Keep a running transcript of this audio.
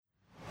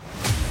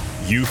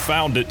You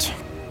found it.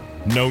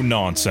 No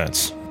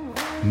nonsense.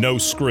 No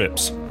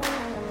scripts.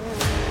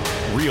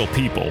 Real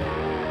people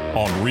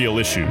on real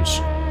issues.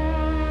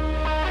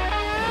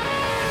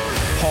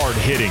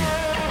 Hard-hitting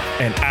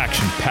and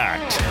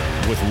action-packed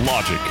with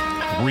logic,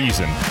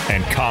 reason,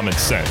 and common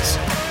sense.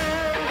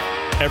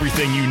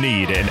 Everything you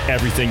need and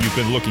everything you've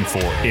been looking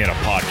for in a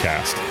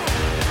podcast.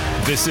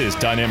 This is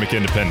Dynamic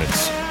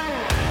Independence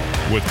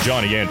with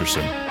Johnny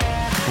Anderson,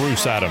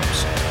 Bruce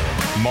Adams,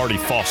 Marty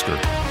Foster,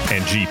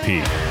 and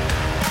GP.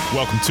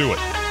 Welcome to it.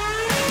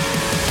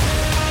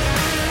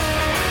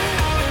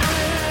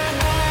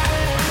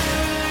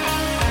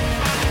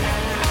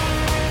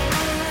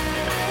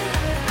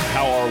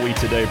 How are we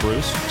today,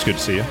 Bruce? It's good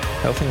to see you.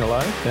 Healthy and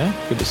alive, yeah.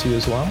 Good to see you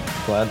as well.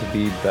 Glad to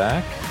be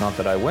back. Not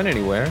that I went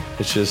anywhere.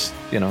 It's just,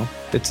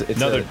 it's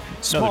another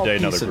day,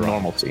 another piece of grind.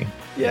 Normalcy.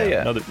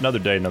 Yeah. Another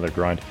day, another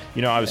grind.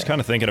 I was kind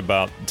of thinking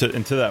about,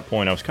 and to that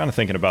point, I was kind of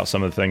thinking about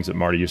some of the things that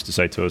Marty used to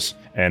say to us.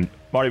 And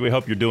Marty, we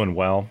hope you're doing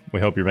well. We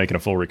hope you're making a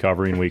full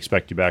recovery, and we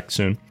expect you back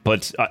soon.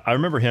 But I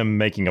remember him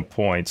making a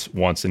point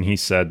once, and he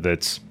said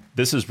that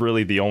this is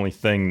really the only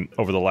thing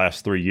over the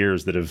last 3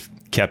 years that have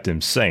kept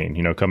him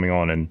sane, coming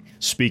on and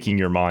speaking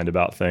your mind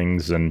about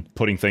things and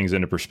putting things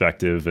into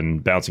perspective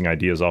and bouncing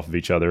ideas off of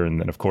each other. And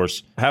then, of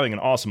course, having an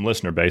awesome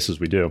listener base as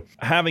we do.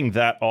 Having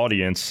that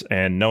audience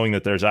and knowing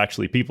that there's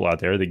actually people out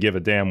there that give a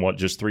damn what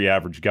just three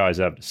average guys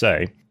have to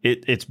say,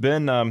 it's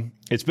been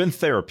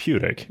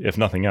therapeutic, if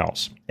nothing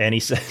else. And he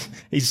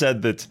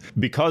said that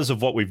because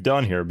of what we've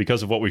done here,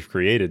 because of what we've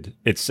created,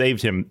 it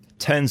saved him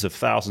tens of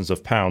thousands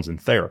of pounds in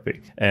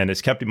therapy, and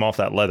it's kept him off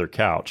that leather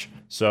couch.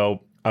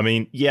 So, I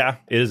mean, yeah,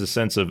 it is a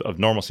sense of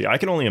normalcy. I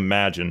can only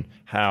imagine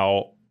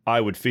how I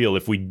would feel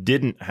if we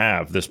didn't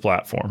have this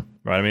platform,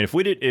 right? I mean, if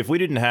we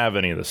didn't have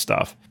any of this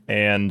stuff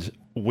and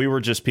we were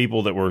just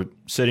people that were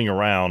sitting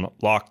around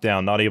locked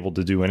down, not able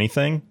to do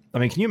anything. I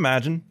mean, can you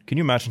imagine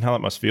how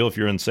that must feel if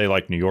you're in, say,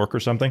 like New York or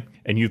something,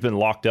 and you've been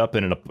locked up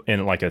in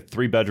like a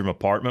 3-bedroom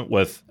apartment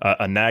with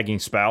a nagging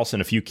spouse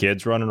and a few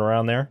kids running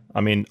around there?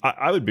 I mean,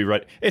 I would be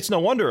right. It's no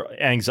wonder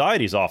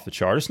anxiety's off the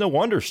chart. It's no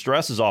wonder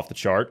stress is off the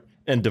chart,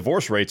 and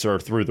divorce rates are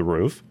through the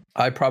roof.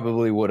 I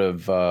probably would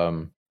have.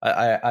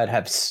 I'd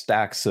have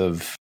stacks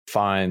of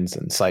fines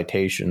and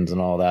citations and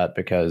all that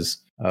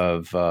because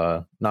of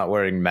not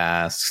wearing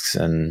masks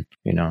and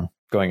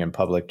going in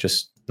public,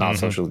 just not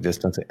socially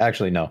distancing.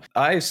 Actually, no,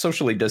 I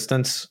socially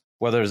distance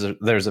whether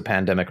there's a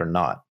pandemic or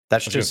not.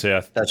 That's just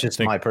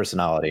my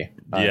personality.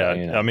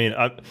 Yeah, I mean,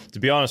 to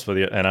be honest with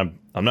you, and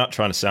I'm not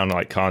trying to sound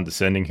like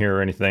condescending here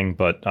or anything,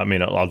 but I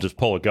mean, I'll just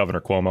pull a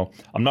Governor Cuomo.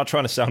 I'm not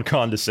trying to sound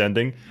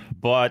condescending,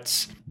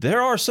 but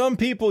there are some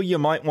people you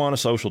might want to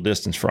social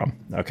distance from.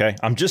 Okay,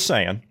 I'm just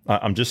saying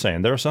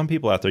there are some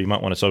people out there you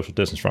might want to social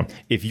distance from.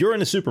 If you're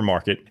in a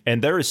supermarket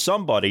and there is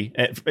somebody,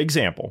 for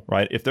example,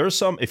 right? If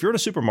you're in a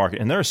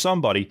supermarket and there is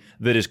somebody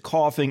that is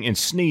coughing and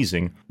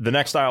sneezing the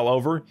next aisle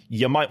over,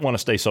 you might want to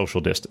stay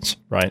social distance,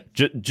 right?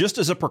 Just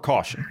as a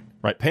precaution,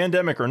 right?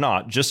 Pandemic or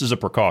not, just as a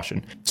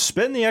precaution.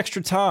 Spend the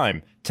extra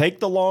time. Take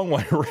the long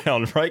way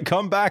around, right?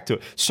 Come back to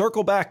it.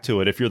 Circle back to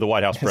it if you're the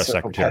White House press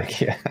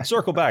secretary.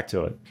 Circle back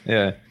to it.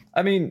 Yeah.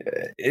 I mean,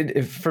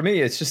 for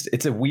me,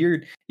 it's a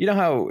weird,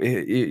 how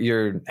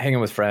you're hanging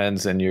with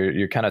friends and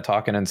you're kind of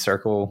talking in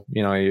circle,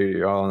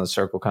 you're all in a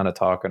circle kind of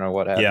talking or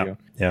what have you.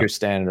 Yeah. You're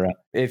standing around.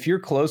 If you're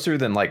closer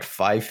than like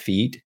 5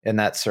 feet in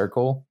that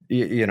circle,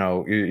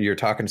 you're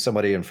talking to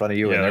somebody in front of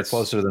you and they're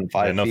closer than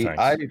 5 feet.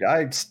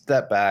 I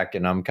step back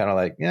and I'm kind of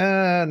like,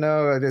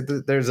 no,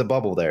 there's a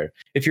bubble there.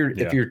 If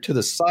you're to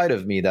the side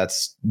of me,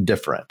 that's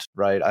different,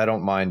 right? I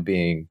don't mind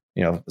being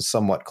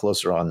somewhat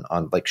closer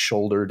on like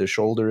shoulder to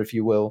shoulder, if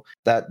you will.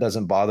 That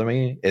doesn't bother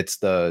me. It's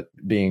the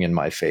being in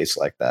my face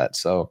like that.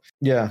 So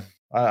yeah,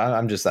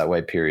 I'm just that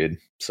way, period.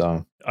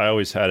 So I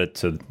always had it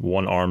to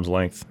one arm's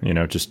length,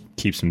 just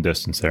keep some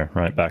distance there,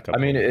 right? Back up. I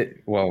mean,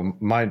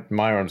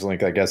 my arm's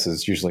length, I guess,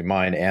 is usually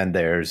mine and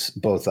theirs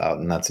both out.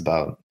 And that's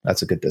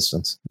a good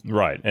distance.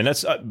 Right. And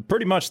that's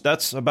pretty much,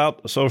 that's about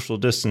a social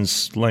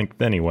distance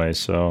length anyway.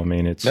 So, I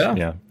mean, it's,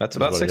 that's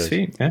about 6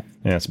 feet. Yeah,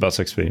 it's about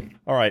 6 feet.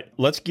 All right.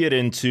 Let's get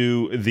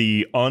into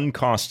the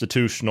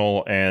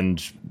unconstitutional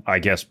and I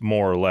guess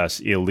more or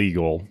less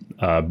illegal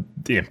the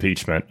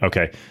impeachment.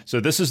 Okay. So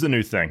this is the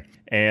new thing.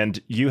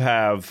 And you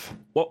have,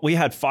 we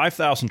had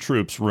 5,000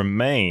 troops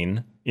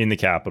remain in the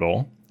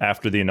Capitol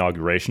after the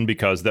inauguration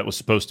because that was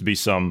supposed to be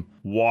some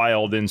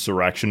wild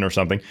insurrection or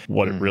something.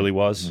 What it really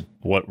was,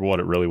 what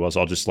it really was,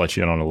 I'll just let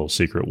you in on a little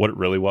secret. What it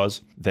really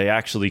was, they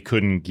actually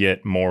couldn't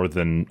get more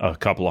than a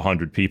couple of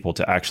hundred people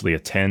to actually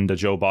attend a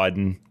Joe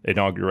Biden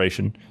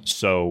inauguration.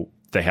 So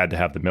they had to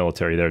have the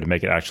military there to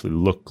make it actually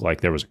look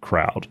like there was a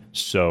crowd.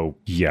 So,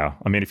 yeah,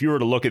 I mean, if you were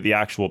to look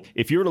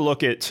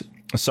at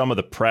some of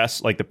the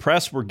press, like the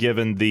press were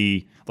given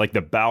the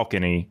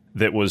balcony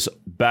that was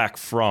back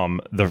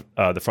from the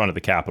front of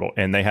the Capitol,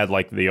 and they had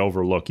like the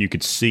overlook. You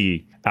could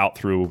see out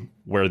through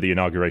where the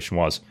inauguration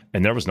was,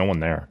 and there was no one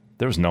there.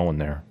 There was no one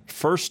there.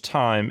 First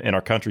time in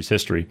our country's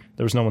history,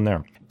 there was no one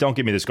there. Don't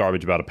give me this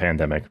garbage about a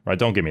pandemic, right?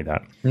 Don't give me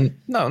that.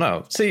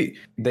 No. See,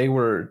 they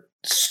were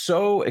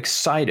so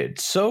excited,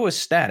 so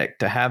ecstatic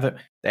to have it.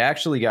 They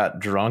actually got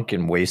drunk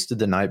and wasted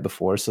the night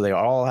before, so they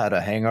all had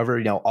a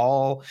hangover.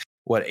 All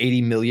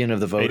 80 million of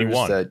the voters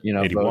 81. that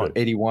 81. voted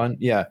 81.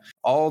 Yeah,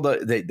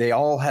 they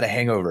all had a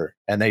hangover,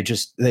 and they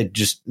just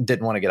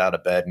didn't want to get out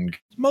of bed. And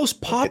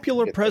most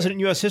popular president in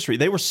U.S. history.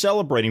 They were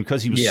celebrating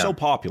because he was so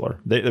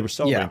popular. They were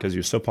celebrating because he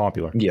was so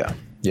popular. Yeah.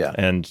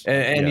 And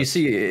you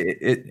see,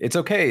 it's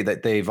okay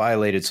that they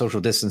violated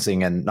social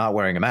distancing and not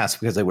wearing a mask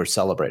because they were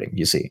celebrating.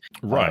 You see,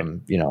 right?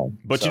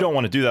 But you don't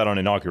want to do that on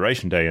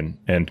Inauguration Day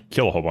and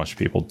kill a whole bunch of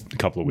people a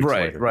couple of weeks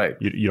later. Right.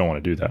 You don't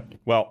want to do that.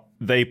 Well,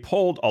 they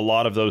pulled a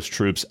lot of those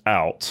troops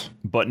out,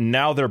 but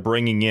now they're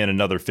bringing in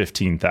another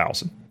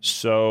 15,000.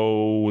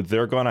 So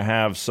they're going to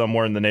have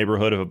somewhere in the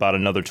neighborhood of about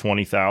another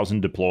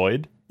 20,000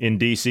 deployed in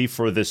D.C.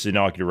 for this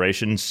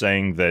inauguration,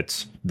 saying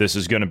that this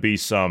is going to be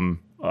some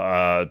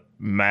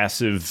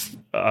massive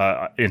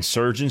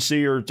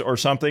insurgency or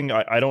something.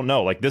 I don't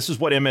know. Like, this is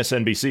what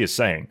MSNBC is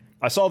saying.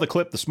 I saw the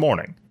clip this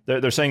morning.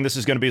 They're saying this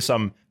is going to be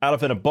some, out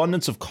of an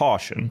abundance of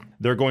caution,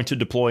 they're going to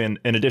deploy an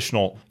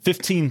additional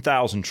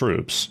 15,000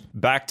 troops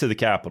back to the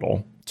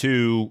Capitol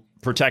to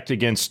protect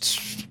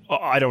against,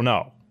 I don't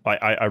know.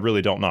 I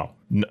really don't know.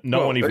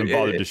 No one even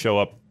bothered to show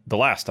up the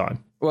last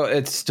time. Well,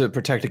 it's to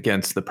protect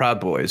against the Proud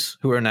Boys,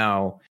 who are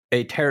now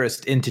a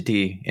terrorist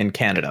entity in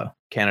Canada.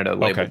 Canada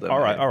labeled them. All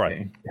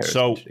right.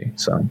 So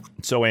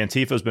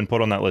Antifa's been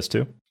put on that list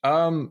too?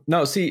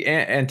 No, see,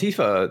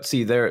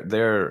 Antifa,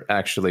 they're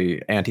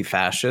actually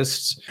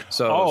anti-fascists.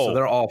 So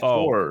they're all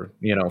for,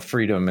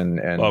 freedom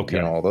and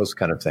all those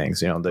kind of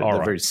things.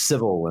 They're very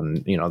civil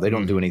and, they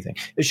don't do anything.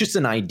 It's just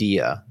an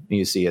idea.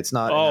 You see, it's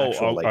not.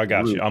 I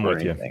got you. I'm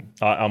with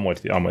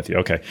you. I'm with you.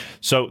 Okay.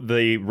 So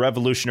the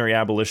Revolutionary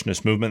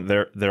Abolitionist Movement,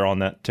 they're on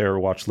that terror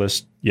watch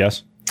list.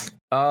 Yes.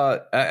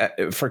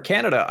 For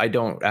Canada, I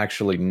don't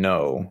actually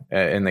know.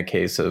 In the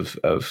case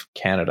of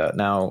Canada,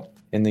 now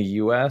in the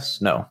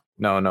U.S., no,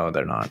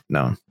 they're not.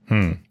 No.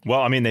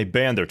 Well, I mean, they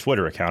banned their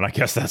Twitter account. I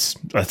guess that's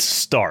a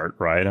start,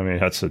 right? I mean,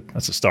 that's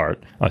a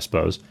start, I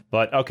suppose.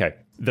 But okay,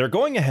 they're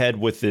going ahead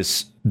with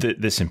this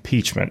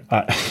impeachment.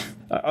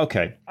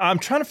 Okay, I'm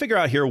trying to figure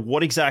out here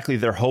what exactly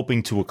they're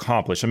hoping to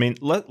accomplish. I mean,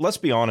 let's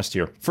be honest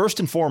here. First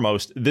and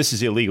foremost, this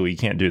is illegal. You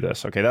can't do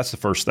this. Okay, that's the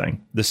first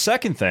thing. The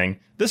second thing,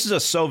 this is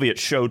a Soviet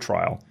show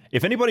trial.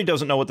 If anybody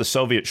doesn't know what the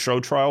Soviet show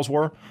trials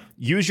were,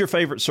 use your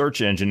favorite search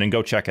engine and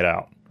go check it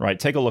out, right?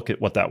 Take a look at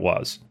what that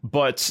was.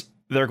 But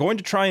they're going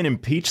to try and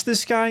impeach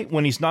this guy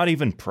when he's not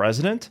even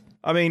president?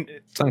 I mean,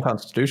 it's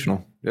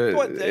unconstitutional.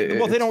 Well,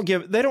 they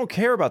don't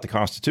care about the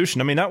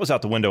Constitution. I mean, that was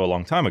out the window a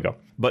long time ago.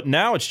 But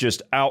now it's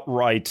just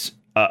outright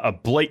a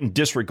blatant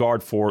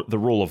disregard for the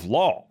rule of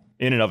law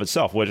in and of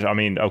itself, which, I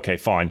mean, okay,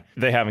 fine.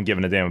 They haven't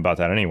given a damn about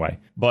that anyway.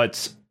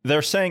 But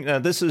they're saying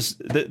this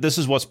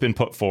is what's been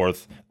put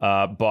forth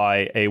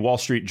by a Wall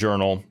Street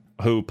Journal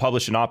who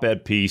published an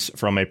op-ed piece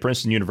from a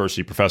Princeton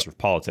University professor of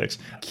politics,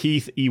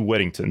 Keith E.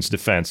 Whittington's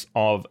defense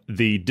of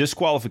the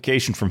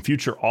disqualification from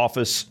future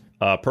office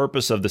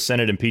purpose of the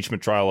Senate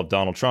impeachment trial of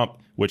Donald Trump,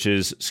 which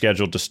is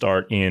scheduled to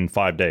start in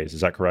 5 days.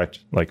 Is that correct?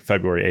 Like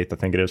February 8th, I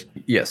think it is.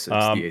 Yes, it's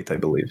the 8th, I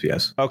believe.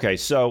 Yes. Okay,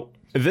 so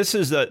this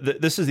is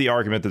the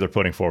argument that they're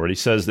putting forward. He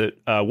says that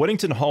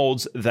Whittington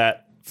holds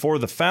that for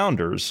the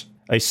founders,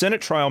 a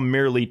Senate trial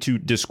merely to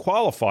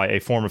disqualify a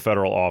former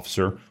federal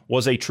officer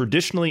was a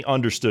traditionally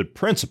understood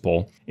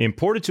principle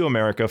imported to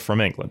America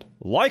from England.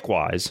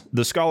 Likewise,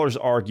 the scholars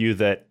argue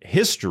that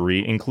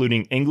history,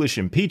 including English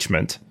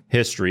impeachment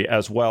history,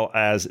 as well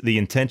as the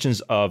intentions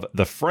of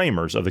the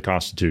framers of the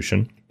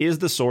Constitution, is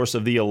the source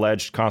of the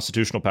alleged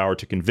constitutional power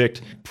to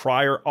convict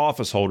prior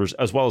office holders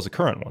as well as the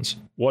current ones.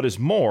 What is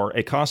more,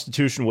 a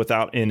constitution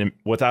without an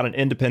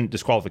independent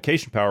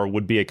disqualification power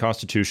would be a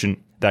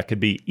constitution that could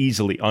be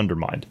easily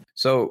undermined.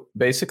 So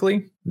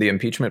basically, the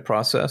impeachment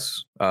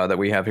process that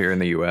we have here in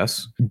the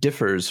U.S.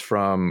 differs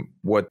from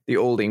what the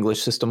old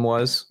English system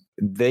was.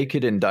 They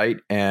could indict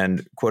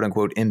and, quote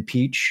unquote,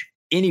 impeach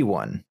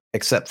anyone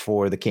except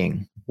for the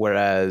king.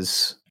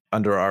 Whereas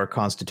under our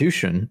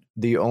Constitution,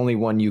 the only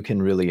one you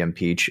can really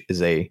impeach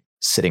is a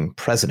sitting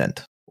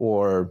president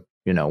or,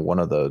 one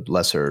of the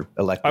lesser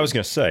elected. I was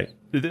going to say,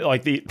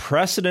 like, the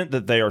precedent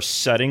that they are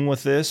setting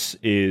with this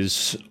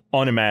is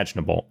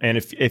unimaginable. And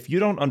if you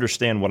don't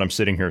understand what I'm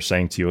sitting here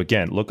saying to you,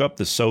 again, look up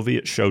the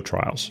Soviet show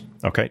trials.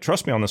 Okay,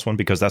 trust me on this one,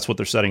 because that's what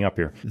they're setting up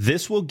here.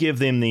 This will give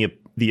them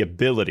the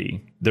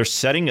ability. They're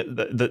setting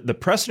the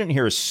precedent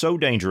here is so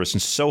dangerous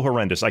and so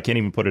horrendous. I can't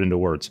even put it into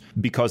words,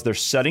 because they're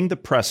setting the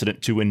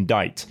precedent to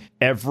indict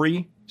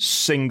every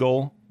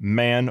single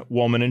man,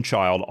 woman, and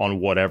child on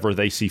whatever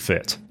they see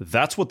fit.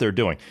 That's what they're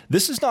doing.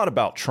 This is not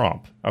about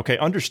Trump. Okay,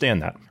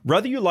 understand that.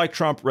 Whether you like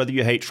Trump, whether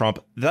you hate Trump,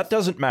 that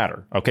doesn't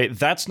matter. Okay,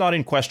 that's not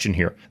in question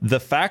here. The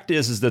fact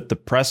is that the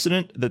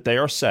precedent that they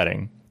are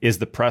setting is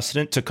the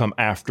precedent to come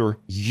after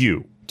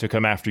you, to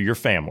come after your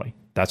family.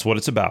 That's what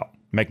it's about.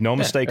 Make no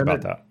mistake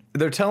about that.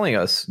 They're telling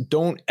us,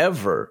 don't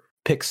ever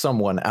pick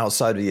someone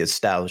outside of the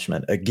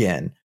establishment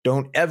again.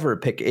 Don't ever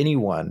pick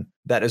anyone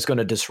that is going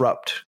to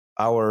disrupt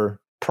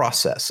our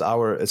process,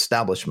 our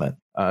establishment.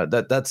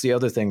 That's the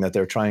other thing that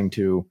they're trying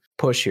to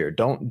push here.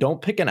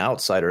 Don't pick an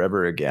outsider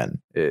ever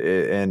again.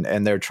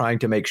 And they're trying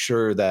to make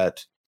sure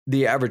that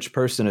the average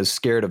person is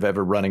scared of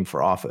ever running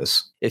for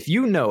office. If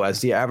you know, as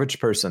the average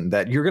person,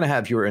 that you're going to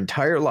have your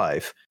entire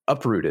life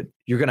uprooted,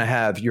 you're going to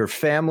have your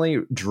family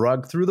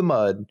dragged through the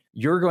mud,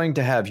 you're going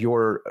to have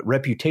your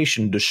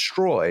reputation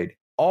destroyed,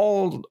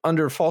 all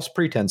under false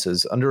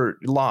pretenses, under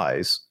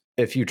lies,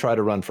 if you try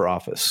to run for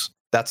office.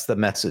 That's the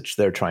message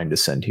they're trying to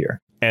send here.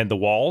 And the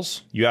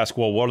walls, you ask,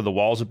 well, what are the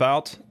walls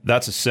about?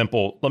 That's a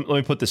simple, let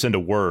me put this into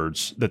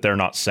words that they're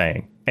not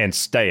saying. And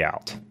stay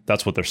out.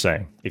 That's what they're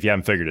saying, if you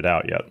haven't figured it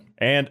out yet.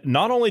 And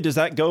not only does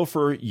that go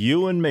for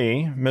you and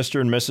me,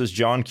 Mr. and Mrs.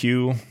 John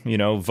Q,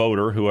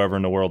 voter, whoever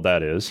in the world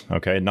that is,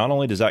 okay? Not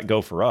only does that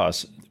go for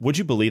us, would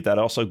you believe that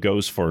also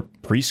goes for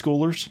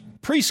preschoolers?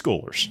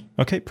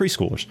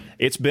 Preschoolers.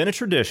 It's been a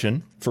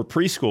tradition for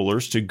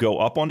preschoolers to go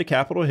up onto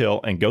Capitol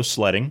Hill and go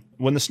sledding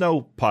when the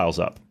snow piles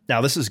up.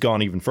 Now, this has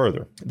gone even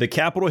further. The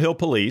Capitol Hill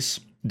police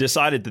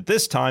decided that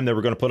this time they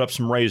were going to put up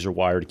some razor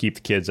wire to keep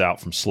the kids out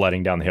from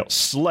sledding down the hill.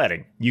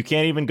 Sledding. You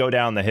can't even go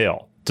down the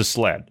hill to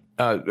sled.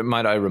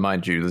 Might I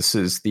remind you, this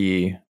is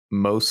the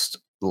most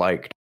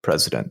liked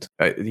president.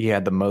 He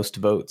had the most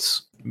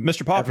votes.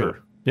 Mr.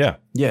 Popular. Ever.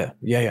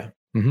 Yeah.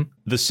 Mm-hmm.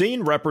 The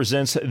scene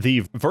represents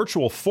the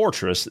virtual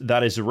fortress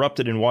that has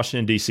erupted in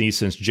Washington, D.C.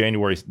 since the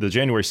January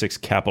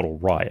 6th Capitol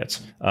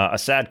riots. A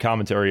sad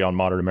commentary on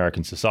modern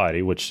American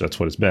society, which that's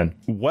what it's been.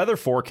 Weather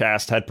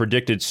forecast had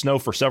predicted snow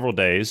for several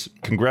days.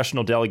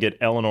 Congressional delegate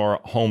Eleanor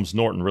Holmes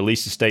Norton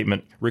released a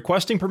statement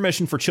requesting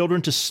permission for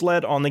children to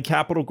sled on the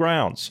Capitol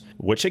grounds,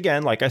 which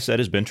again, like I said,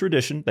 has been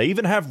tradition. They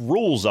even have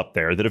rules up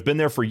there that have been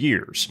there for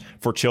years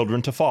for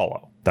children to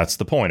follow. That's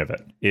the point of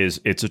it, is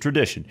it's a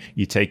tradition.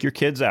 You take your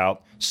kids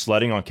out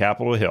sledding on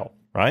Capitol Hill,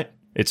 right?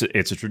 It's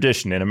a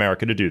tradition in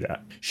America to do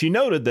that. She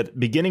noted that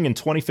beginning in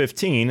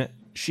 2015,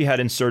 she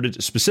had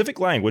inserted specific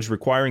language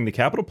requiring the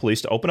Capitol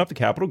Police to open up the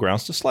Capitol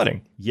grounds to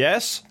sledding.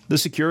 Yes, the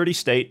security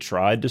state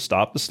tried to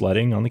stop the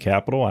sledding on the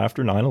Capitol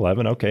after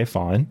 9/11. Okay,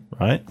 fine,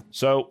 right?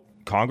 So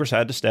Congress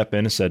had to step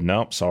in and said,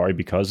 nope, sorry,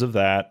 because of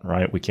that,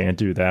 right? We can't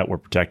do that. We're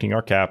protecting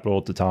our Capitol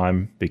at the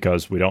time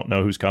because we don't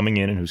know who's coming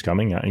in and who's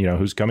coming out,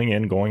 who's coming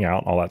in, going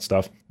out, all that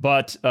stuff.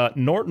 But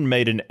Norton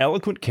made an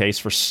eloquent case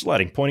for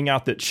sledding, pointing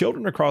out that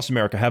children across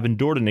America have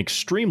endured an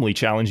extremely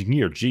challenging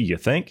year. Gee, you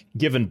think?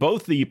 Given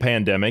both the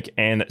pandemic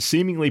and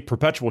seemingly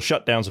perpetual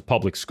shutdowns of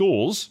public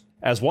schools.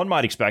 As one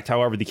might expect,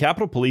 however, the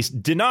Capitol Police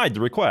denied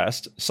the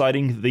request,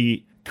 citing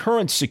the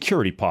current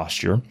security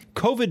posture,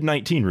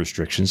 COVID-19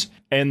 restrictions,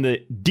 and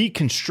the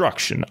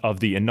deconstruction of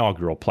the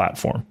inaugural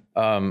platform.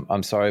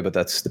 I'm sorry, but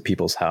that's the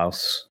people's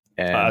house.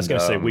 And I was going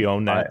to say we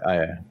own that.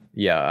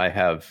 I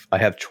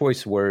have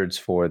choice words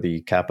for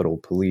the Capitol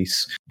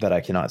Police that I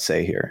cannot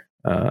say here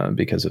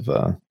because of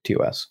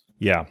TOS.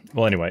 Yeah.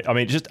 Well, anyway, I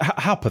mean, just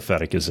how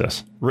pathetic is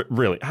this?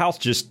 Really? How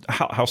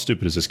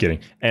stupid is this getting?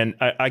 And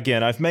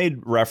again, I've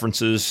made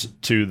references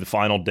to the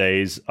final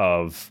days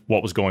of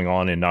what was going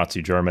on in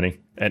Nazi Germany.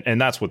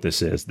 And that's what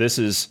this is. This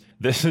is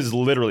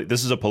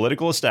a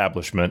political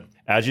establishment,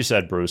 as you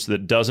said, Bruce,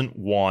 that doesn't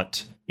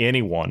want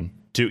anyone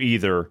to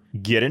either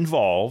get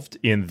involved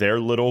in their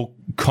little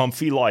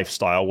comfy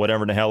lifestyle,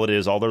 whatever the hell it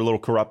is, all their little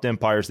corrupt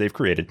empires they've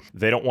created.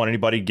 They don't want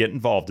anybody to get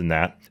involved in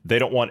that. They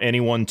don't want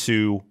anyone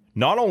to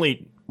not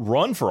only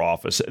run for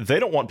office, they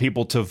don't want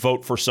people to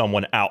vote for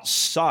someone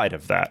outside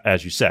of that,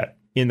 as you said.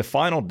 In the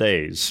final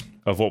days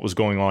of what was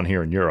going on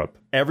here in Europe,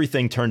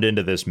 everything turned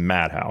into this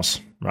madhouse,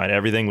 right?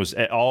 Everything was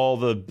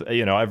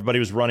everybody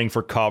was running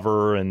for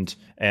cover and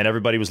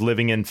everybody was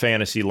living in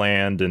fantasy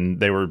land and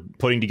they were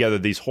putting together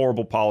these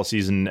horrible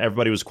policies and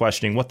everybody was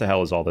questioning what the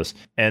hell is all this?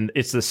 And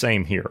it's the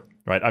same here.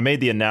 Right. I made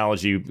the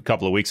analogy a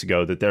couple of weeks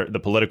ago that the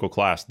political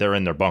class, they're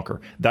in their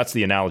bunker. That's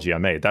the analogy I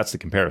made. That's the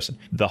comparison.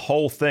 The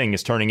whole thing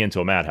is turning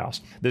into a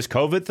madhouse. This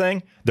COVID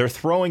thing, they're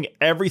throwing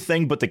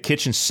everything but the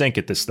kitchen sink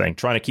at this thing,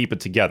 trying to keep it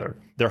together.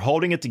 They're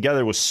holding it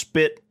together with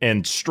spit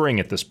and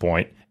string at this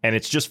point, and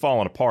it's just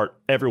falling apart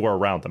everywhere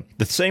around them.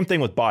 The same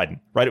thing with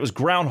Biden, right? It was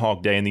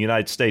Groundhog Day in the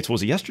United States.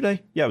 Was it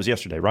yesterday? Yeah, it was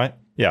yesterday, right?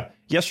 Yeah.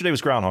 Yesterday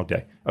was Groundhog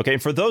Day. Okay.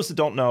 And for those that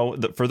don't know,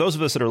 for those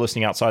of us that are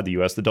listening outside the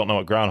U.S. that don't know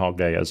what Groundhog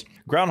Day is,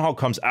 Groundhog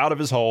comes out of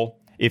his hole.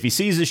 If he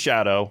sees his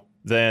shadow,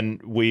 then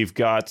we've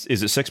got,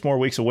 is it 6 more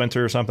weeks of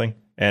winter or something?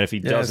 And if he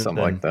doesn't,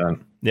 something like that.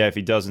 Yeah, if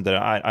he doesn't, then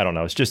I don't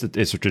know. It's just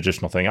it's a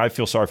traditional thing. I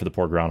feel sorry for the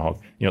poor groundhog.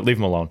 Leave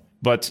him alone.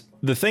 But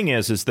the thing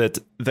is that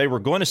they were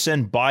going to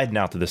send Biden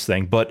out to this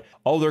thing, but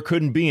there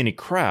couldn't be any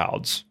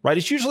crowds, right?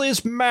 It's usually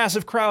this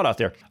massive crowd out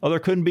there. There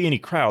couldn't be any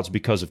crowds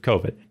because of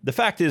COVID. The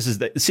fact is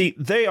that, see,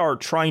 they are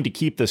trying to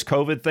keep this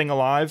COVID thing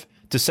alive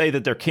to say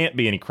that there can't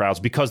be any crowds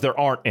because there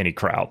aren't any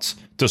crowds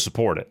to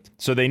support it.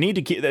 So they need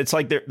to keep, it's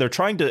like they're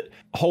trying to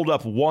hold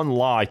up one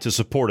lie to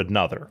support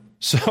another.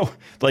 So,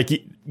 like,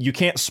 you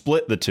can't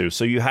split the two.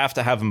 So you have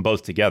to have them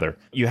both together.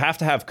 You have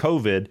to have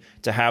COVID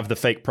to have the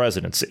fake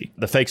presidency,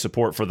 the fake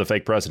support for the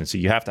fake presidency.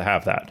 You have to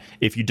have that.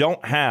 If you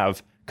don't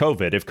have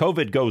COVID. If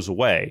COVID goes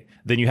away,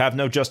 then you have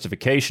no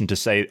justification to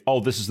say, oh,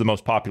 this is the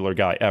most popular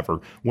guy ever,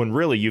 when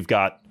really you've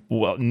got,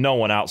 well, no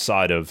one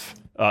outside of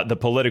the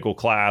political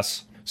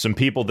class, some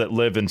people that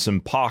live in some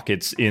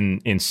pockets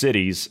in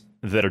cities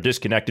that are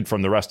disconnected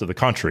from the rest of the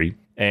country,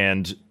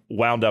 and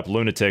wound up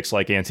lunatics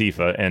like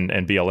Antifa and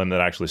BLM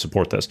that actually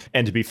support this.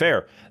 And to be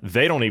fair,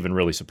 they don't even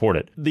really support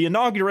it. The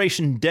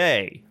inauguration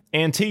day,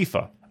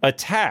 Antifa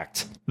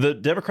attacked the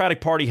Democratic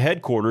Party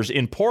headquarters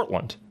in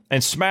Portland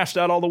and smashed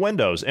out all the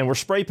windows and were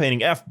spray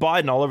painting F.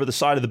 Biden all over the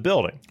side of the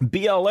building.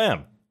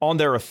 BLM, on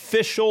their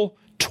official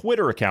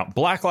Twitter account,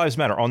 Black Lives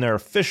Matter, on their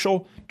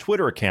official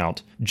Twitter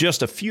account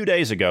just a few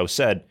days ago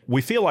said,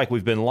 we feel like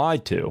we've been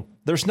lied to.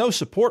 There's no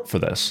support for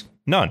this.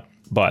 None.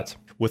 But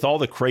with all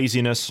the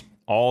craziness,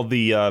 all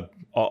the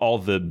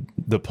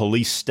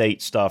police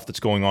state stuff that's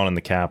going on in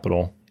the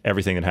Capitol,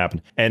 everything that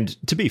happened. And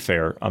to be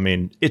fair, I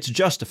mean, it's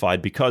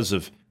justified because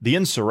of the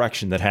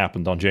insurrection that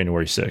happened on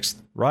January 6th,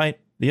 right?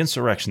 The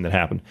insurrection that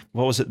happened.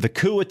 What was it? The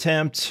coup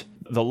attempt,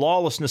 the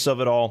lawlessness of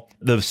it all,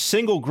 the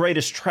single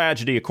greatest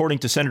tragedy, according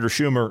to Senator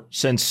Schumer,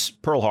 since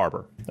Pearl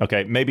Harbor.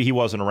 Okay, maybe he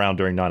wasn't around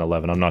during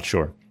 9/11. I'm not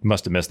sure. He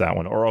must have missed that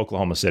one. Or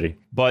Oklahoma City.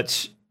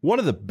 But one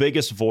of the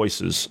biggest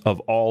voices of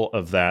all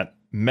of that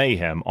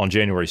mayhem on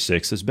January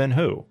 6th has been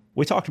who?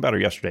 We talked about her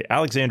yesterday,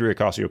 Alexandria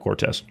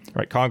Ocasio-Cortez,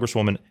 right?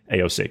 Congresswoman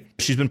AOC.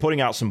 She's been putting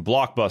out some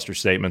blockbuster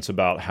statements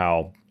about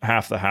how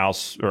half the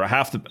House, or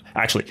half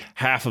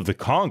of the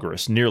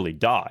Congress nearly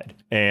died,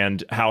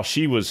 and how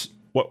she was,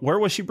 where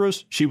was she,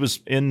 Bruce? She was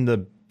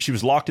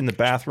locked in the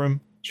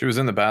bathroom. She was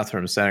in the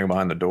bathroom standing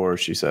behind the door,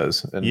 she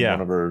says, in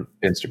one of her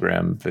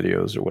Instagram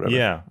videos or whatever.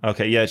 Yeah.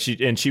 Okay. Yeah.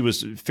 She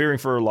was fearing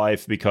for her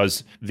life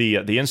because the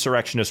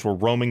insurrectionists were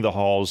roaming the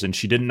halls, and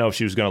she didn't know if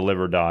she was going to live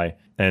or die.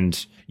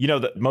 And, you know,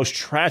 the most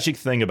tragic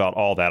thing about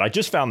all that, I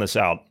just found this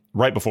out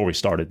right before we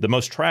started. The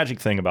most tragic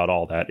thing about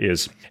all that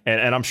is,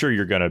 and I'm sure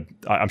you're gonna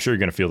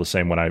feel the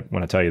same when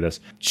I tell you this.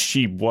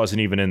 She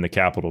wasn't even in the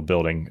Capitol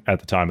building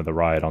at the time of the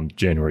riot on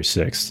January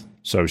 6th.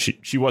 So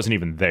she wasn't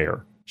even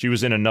there. She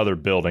was in another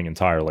building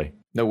entirely.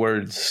 No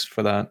words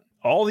for that.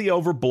 All the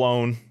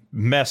overblown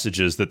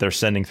messages that they're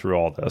sending through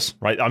all this,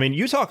 right? I mean,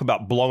 you talk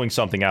about blowing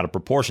something out of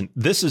proportion.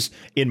 This is,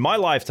 in my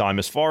lifetime,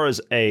 as far as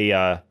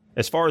a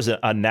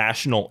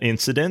national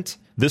incident,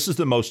 this is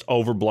the most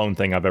overblown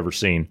thing I've ever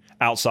seen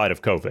outside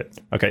of COVID.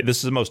 Okay, this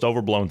is the most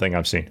overblown thing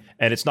I've seen.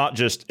 And it's not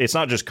just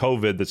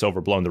COVID that's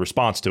overblown. The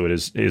response to it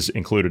is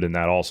included in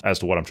that also, as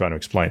to what I'm trying to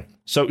explain.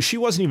 So she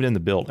wasn't even in the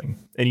building.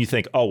 And you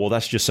think, oh, well,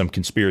 that's just some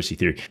conspiracy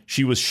theory.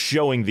 She was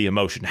showing the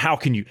emotion. How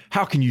can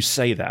you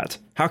say that?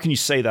 How can you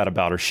say that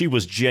about her? She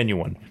was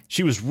genuine.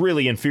 She was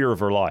really in fear of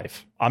her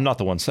life. I'm not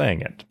the one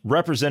saying it.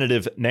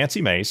 Representative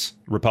Nancy Mace,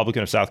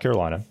 Republican of South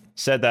Carolina,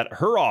 said that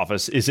her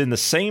office is in the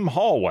same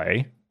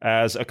hallway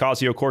as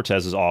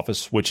Ocasio-Cortez's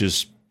office, which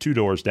is 2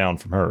 doors down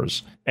from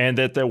hers, and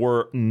that there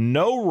were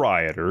no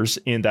rioters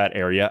in that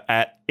area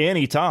at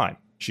any time.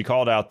 She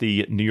called out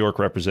the New York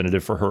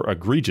representative for her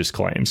egregious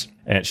claims,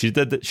 and she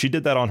did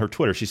that on her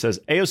Twitter. She says,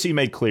 AOC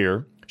made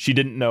clear she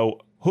didn't know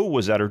who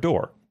was at her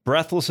door.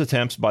 Breathless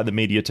attempts by the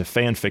media to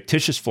fan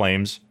fictitious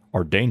flames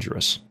are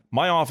dangerous.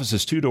 My office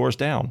is 2 doors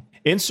down.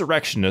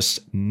 Insurrectionists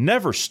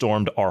never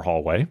stormed our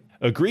hallway.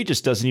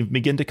 Egregious doesn't even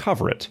begin to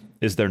cover it.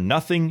 Is there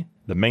nothing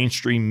the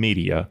mainstream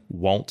media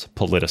won't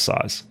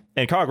politicize?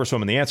 And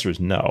Congresswoman, the answer is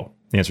no.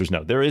 The answer is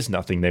no. There is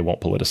nothing they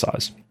won't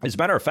politicize. As a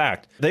matter of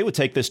fact, they would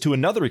take this to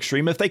another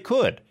extreme if they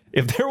could.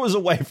 If there was a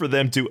way for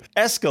them to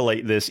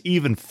escalate this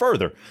even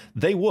further,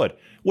 they would.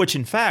 Which,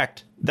 in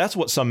fact, that's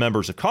what some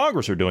members of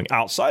Congress are doing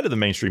outside of the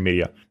mainstream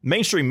media.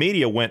 Mainstream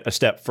media went a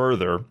step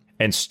further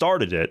and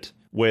started it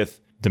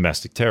with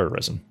domestic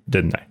terrorism,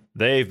 didn't they?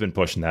 They've been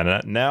pushing that.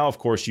 And now, of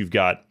course, you've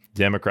got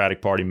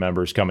Democratic Party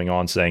members coming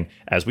on saying,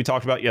 as we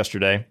talked about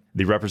yesterday,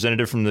 the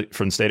representative from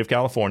the state of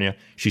California,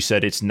 she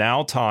said it's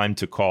now time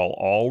to call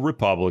all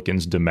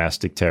Republicans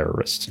domestic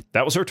terrorists.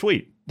 That was her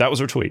tweet.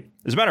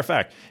 As a matter of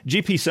fact,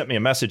 GP sent me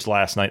a message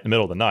last night in the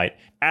middle of the night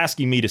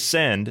asking me to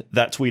send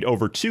that tweet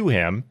over to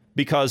him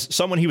because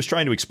someone he was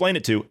trying to explain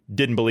it to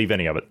didn't believe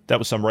any of it. That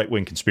was some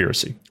right-wing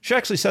conspiracy. She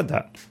actually said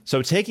that.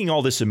 So taking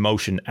all this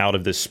emotion out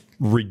of this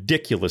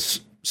ridiculous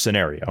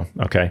scenario,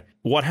 okay,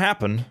 what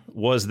happened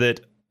was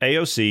that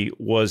AOC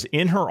was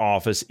in her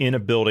office in a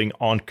building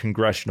on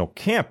congressional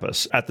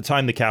campus at the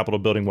time the Capitol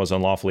building was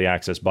unlawfully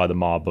accessed by the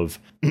mob of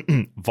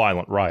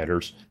violent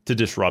rioters to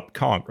disrupt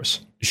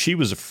Congress. She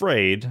was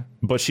afraid,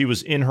 but she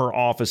was in her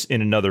office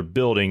in another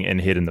building and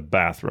hid in the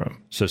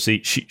bathroom. So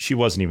see, she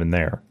wasn't even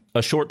there.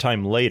 A short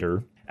time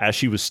later, as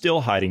she was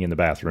still hiding in the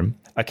bathroom,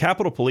 a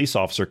Capitol police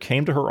officer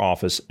came to her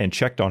office and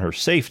checked on her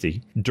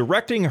safety,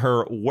 directing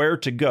her where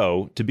to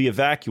go to be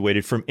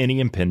evacuated from any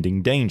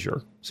impending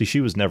danger. See,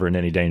 she was never in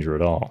any danger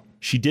at all.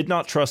 She did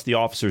not trust the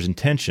officer's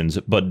intentions,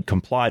 but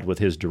complied with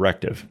his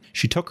directive.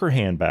 She took her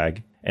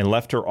handbag and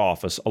left her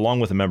office along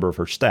with a member of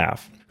her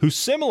staff, who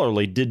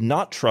similarly did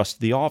not trust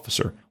the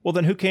officer. Well,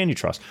 then who can you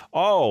trust?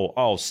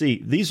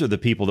 See, these are the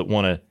people that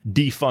want to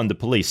defund the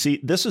police. See,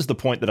 this is the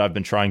point that I've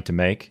been trying to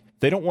make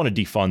They don't want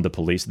to defund the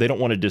police. They don't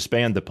want to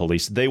disband the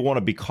police. They want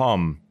to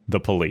become the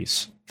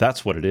police.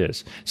 That's what it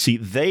is. See,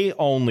 they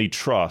only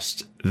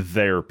trust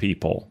their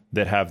people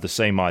that have the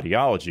same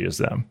ideology as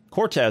them.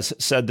 Cortez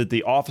said that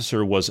the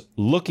officer was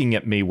looking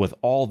at me with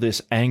all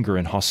this anger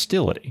and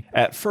hostility.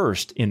 At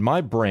first, in my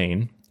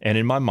brain and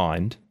in my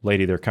mind,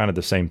 lady, they're kind of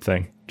the same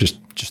thing. Just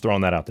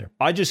throwing that out there.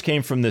 I just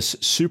came from this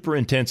super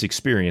intense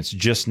experience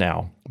just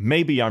now.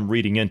 Maybe I'm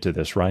reading into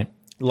this, right?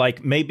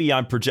 Like maybe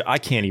I'm I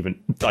can't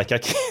even like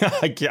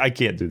I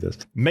can't do this.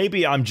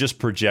 Maybe I'm just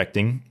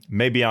projecting.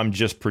 Maybe I'm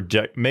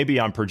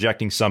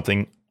projecting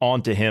something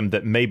onto him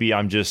that maybe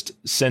I'm just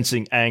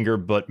sensing anger,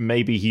 but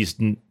maybe he's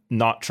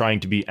not trying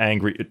to be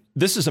angry.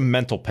 This is a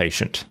mental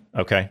patient,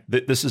 okay?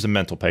 This is a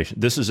mental patient.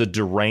 This is a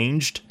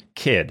deranged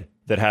kid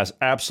that has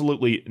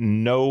absolutely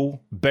no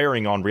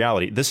bearing on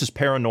reality. This is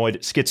paranoid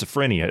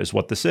schizophrenia is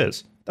what this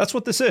is. That's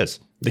what this is.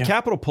 The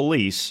Capitol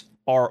Police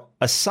are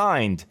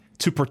assigned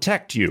to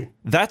protect you.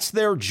 That's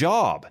their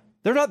job.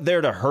 They're not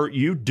there to hurt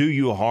you, do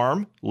you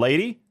harm,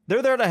 lady.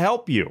 They're there to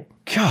help you.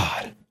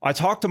 God. I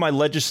talked to my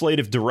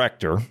legislative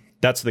director.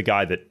 That's the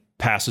guy that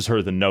passes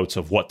her the notes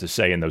of what to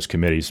say in those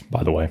committees,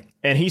 by the way.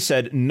 And he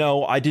said,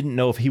 no, I didn't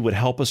know if he would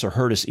help us or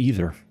hurt us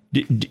either.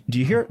 Do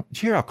you hear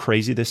how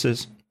crazy this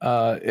is?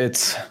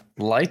 It's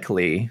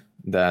likely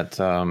that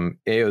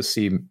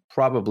AOC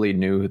probably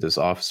knew who this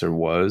officer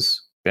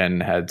was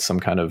and had some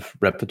kind of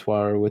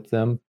repertoire with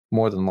them,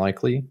 more than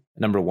likely.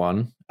 Number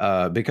one,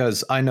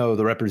 because I know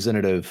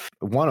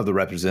one of the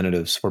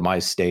representatives for my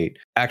state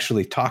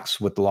actually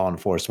talks with law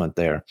enforcement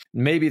there.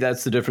 Maybe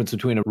that's the difference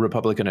between a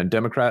Republican and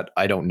Democrat.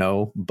 I don't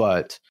know,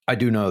 but I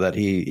do know that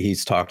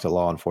he's talked to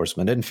law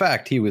enforcement. In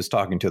fact, he was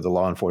talking to the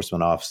law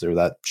enforcement officer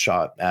that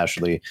shot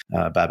Ashley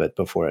Babbitt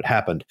before it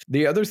happened.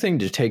 The other thing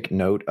to take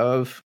note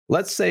of,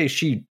 let's say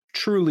she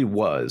truly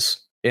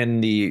was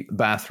in the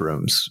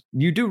bathrooms.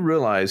 You do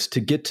realize to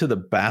get to the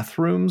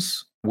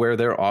bathrooms where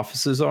their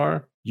offices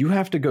are, you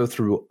have to go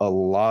through a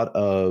lot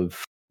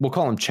of, we'll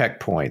call them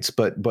checkpoints,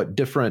 but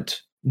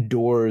different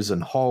doors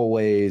and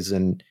hallways.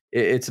 And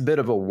it's a bit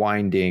of a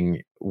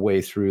winding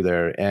way through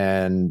there.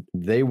 And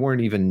they weren't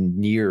even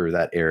near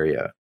that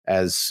area,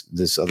 as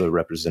this other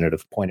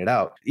representative pointed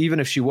out. Even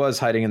if she was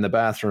hiding in the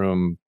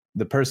bathroom,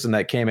 the person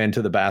that came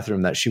into the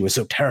bathroom that she was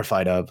so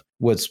terrified of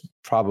was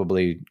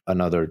probably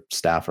another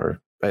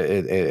staffer.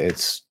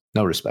 It's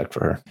no respect for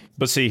her.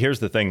 But see,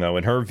 here's the thing, though.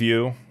 In her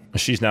view,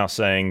 she's now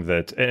saying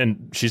that,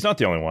 and she's not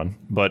the only one,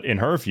 but in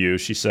her view,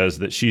 she says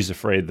that she's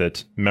afraid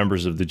that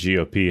members of the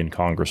GOP in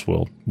Congress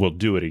will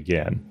do it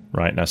again.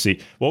 Right. Now, see,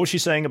 what was she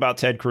saying about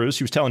Ted Cruz?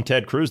 She was telling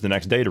Ted Cruz the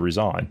next day to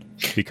resign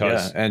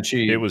because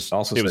it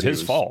was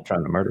his fault.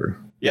 Trying to murder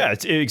her. Yeah,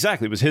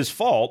 exactly. It was his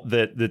fault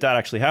that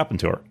actually happened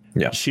to her.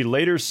 Yeah. She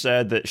later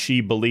said that she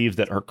believed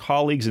that her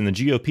colleagues in the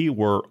GOP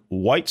were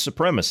white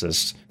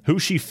supremacists who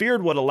she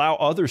feared would allow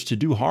others to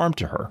do harm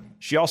to her.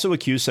 She also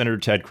accused Senator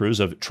Ted Cruz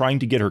of trying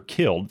to get her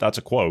killed. That's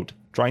a quote.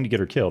 Trying to get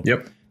her killed.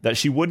 Yep. That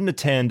she wouldn't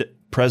attend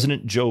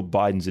President Joe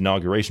Biden's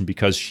inauguration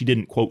because she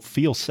didn't, quote,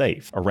 feel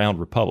safe around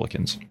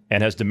Republicans,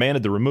 and has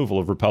demanded the removal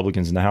of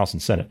Republicans in the House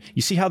and Senate.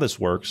 You see how this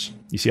works?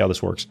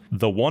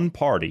 The one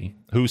party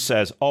who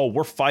says, oh,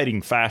 we're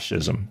fighting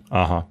fascism.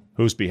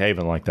 Who's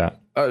behaving like that?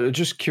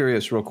 Just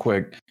curious real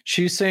quick.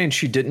 She's saying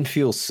she didn't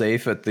feel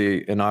safe at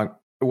the inauguration.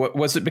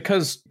 Was it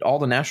because all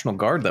the National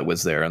Guard that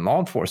was there and law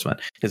enforcement?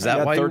 Is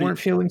that why you weren't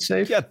feeling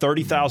safe? You had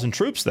 30,000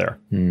 troops there.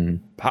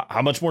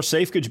 How much more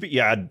safe could you be?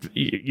 You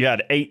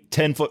had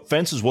 8-10-foot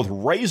fences with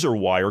razor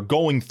wire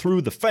going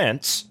through the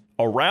fence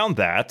around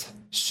that.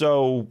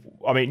 So,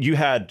 I mean, you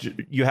had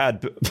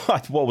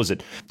what was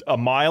it? A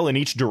mile in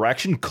each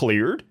direction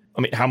cleared.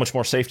 I mean, how much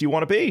more safe do you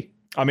want to be?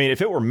 I mean,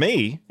 if it were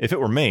me,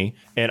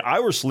 and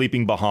I were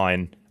sleeping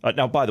behind.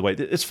 Now, by the way,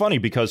 it's funny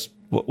because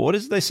what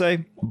does they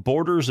say?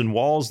 Borders and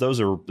walls;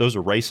 those are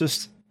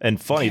racist. And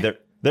funny,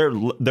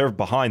 they're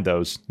behind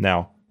those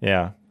now.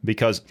 Yeah,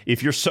 because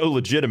if you're so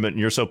legitimate and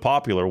you're so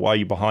popular, why are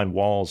you behind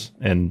walls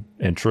and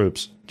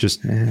troops?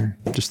 Just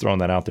throwing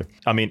that out there.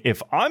 I mean,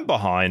 if I'm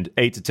behind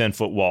 8 to 10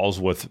 foot walls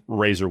with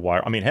razor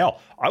wire, I mean, hell,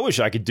 I wish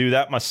I could do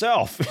that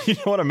myself. You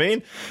know what I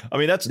mean? I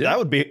mean, that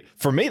would be,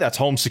 for me, that's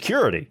home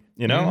security.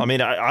 You know, I mean,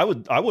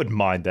 I wouldn't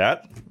mind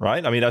that,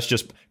 right? I mean, that's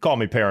just, call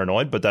me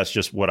paranoid, but that's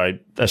just what I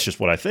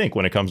think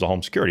when it comes to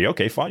home security.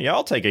 Okay, fine. Yeah,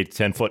 I'll take 8 to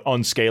 10 foot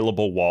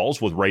unscalable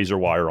walls with razor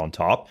wire on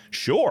top.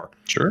 Sure.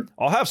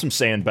 I'll have some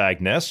sandbag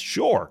nests.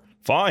 Sure.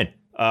 Fine.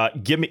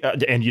 Give me,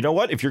 and you know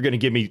what? If you're going to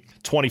give me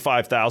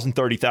 25,000,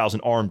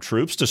 30,000 armed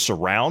troops to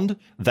surround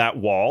that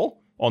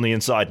wall on the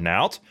inside and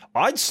out,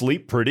 I'd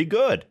sleep pretty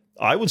good.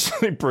 I would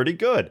sleep pretty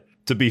good,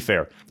 to be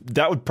fair.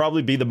 That would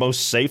probably be the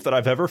most safe that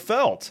I've ever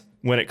felt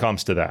when it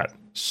comes to that.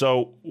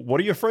 So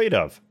what are you afraid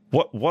of?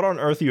 What on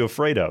earth are you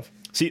afraid of?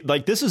 See,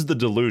 like, this is the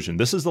delusion.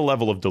 This is the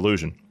level of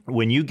delusion.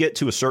 When you get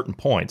to a certain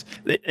point,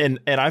 and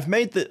I've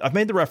made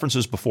the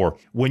references before.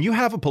 When you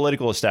have a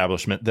political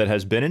establishment that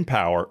has been in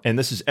power, and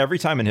this is every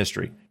time in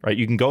history, right?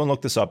 You can go and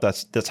look this up.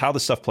 That's how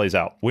this stuff plays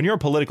out. When you're a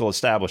political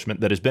establishment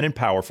that has been in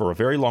power for a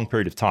very long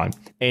period of time,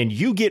 and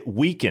you get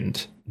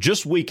weakened,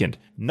 just weakened,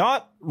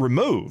 not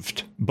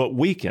removed, but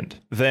weakened,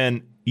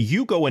 then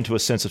you go into a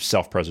sense of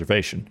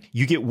self-preservation.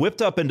 You get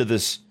whipped up into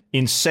this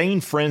insane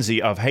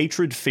frenzy of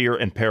hatred, fear,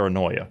 and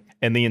paranoia.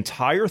 And the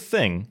entire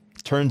thing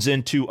turns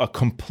into a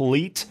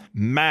complete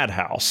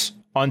madhouse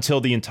until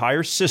the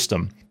entire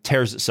system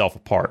tears itself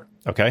apart.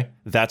 Okay?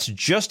 That's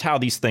just how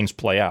these things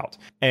play out.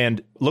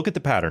 And look at the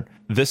pattern.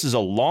 This is a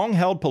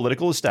long-held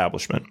political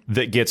establishment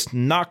that gets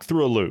knocked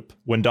through a loop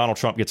when Donald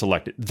Trump gets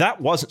elected. That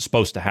wasn't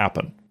supposed to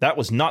happen. That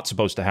was not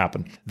supposed to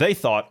happen. They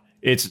thought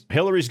it's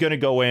Hillary's going to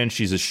go in.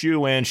 She's a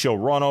shoo-in. She'll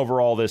run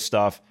over all this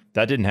stuff.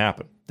 That didn't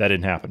happen.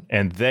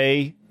 And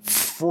they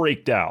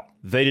freaked out.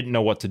 They didn't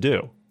know what to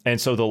do. And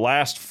so the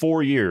last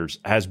 4 years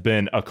has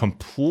been a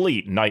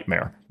complete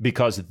nightmare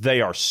because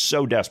they are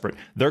so desperate.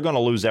 They're going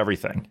to lose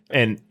everything.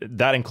 And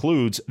that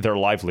includes their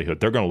livelihood.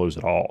 They're going to lose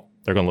it all.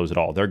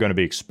 They're going to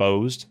be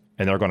exposed,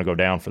 and they're going to go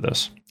down for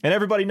this. And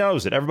everybody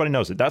knows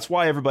it. That's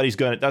why everybody's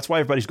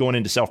going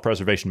into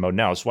self-preservation mode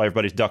now. That's why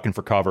everybody's ducking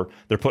for cover.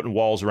 They're putting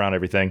walls around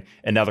everything.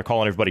 And now they're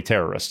calling everybody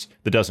terrorists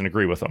that doesn't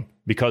agree with them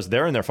because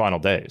they're in their final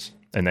days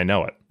and they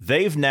know it.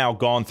 They've now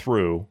gone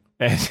through,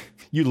 and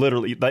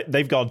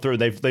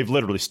they've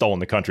literally stolen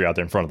the country out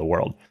there in front of the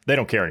world. They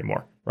don't care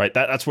anymore, right?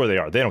 That's where they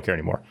are. They don't care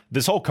anymore.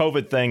 This whole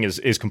COVID thing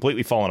is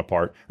completely falling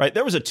apart, right?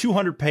 There was a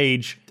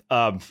 200-page,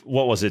 a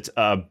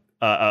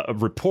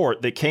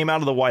report that came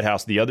out of the White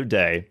House the other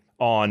day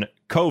on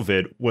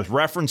COVID with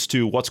reference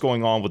to what's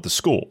going on with the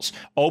schools.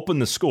 Open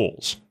the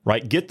schools,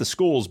 right? Get the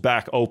schools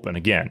back open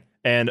again.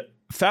 And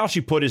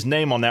Fauci put his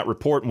name on that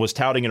report and was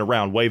touting it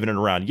around, waving it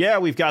around. Yeah,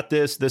 we've got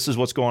this. This is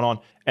what's going on.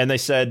 And they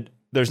said,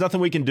 there's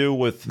nothing we can do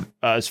with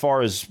as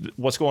far as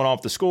what's going on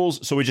with the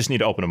schools, so we just need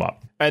to open them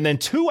up. And then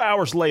 2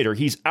 hours later,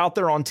 he's out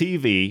there on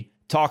TV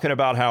talking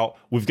about how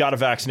we've got to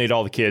vaccinate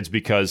all the kids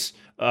because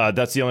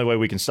that's the only way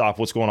we can stop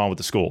what's going on with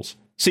the schools.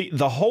 See,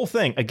 the whole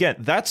thing, again,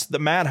 that's the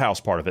madhouse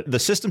part of it. The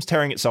system's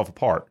tearing itself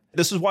apart.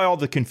 This is why all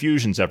the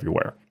confusion's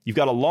everywhere. You've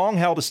got a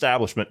long-held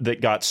establishment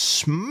that got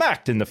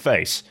smacked in the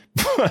face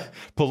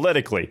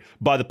politically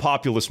by the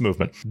populist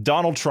movement.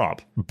 Donald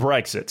Trump,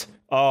 Brexit.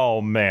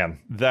 Oh, man,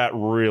 that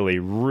really,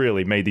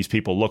 really made these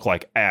people look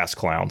like ass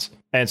clowns.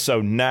 And so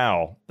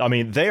now, I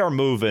mean, they're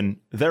moving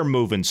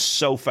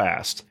so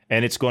fast,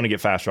 and it's going to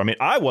get faster. I mean,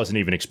 I wasn't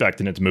even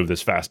expecting it to move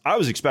this fast. I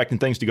was expecting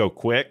things to go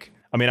quick.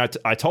 I mean,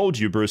 I told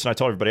you, Bruce, and I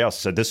told everybody else,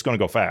 I said, this is going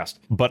to go fast.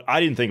 But I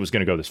didn't think it was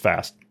going to go this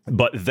fast.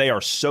 But they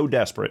are so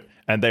desperate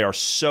and they are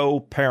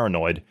so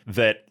paranoid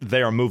that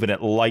they are moving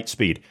at light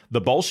speed.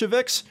 The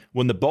Bolsheviks,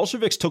 when the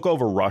Bolsheviks took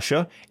over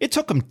Russia, it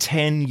took them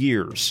 10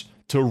 years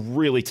to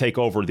really take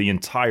over the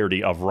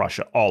entirety of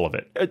Russia, all of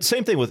it.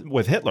 Same thing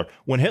with Hitler.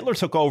 When Hitler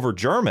took over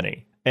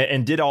Germany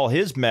and did all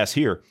his mess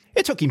here,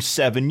 it took him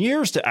 7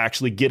 years to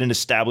actually get an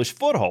established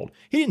foothold.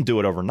 He didn't do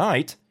it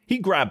overnight. He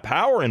grabbed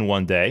power in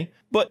one day,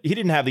 but he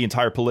didn't have the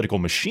entire political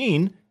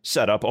machine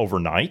set up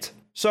overnight.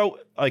 So,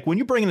 like, when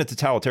you bring in a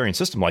totalitarian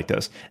system like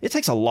this, it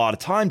takes a lot of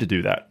time to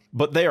do that.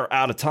 But they are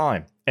out of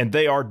time, and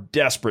they are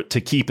desperate to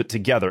keep it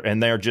together,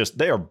 and they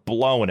are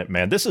blowing it,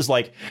 man. This is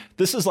like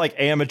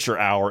amateur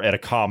hour at a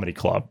comedy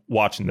club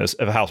watching this,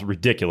 of how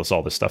ridiculous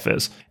all this stuff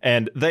is.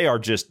 And they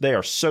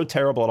are so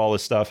terrible at all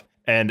this stuff.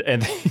 And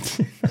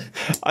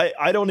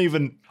I don't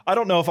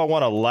know if I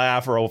want to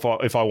laugh or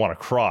if I want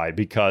to cry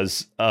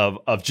because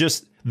of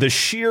just the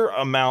sheer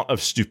amount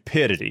of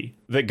stupidity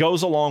that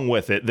goes along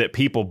with it that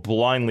people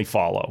blindly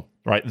follow,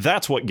 right?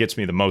 That's what gets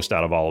me the most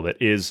out of all of it,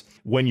 is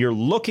when you're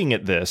looking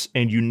at this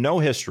and you know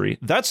history.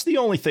 That's the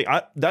only thing.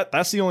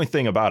 That's the only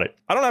thing about it.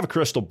 I don't have a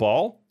crystal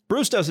ball.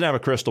 Bruce doesn't have a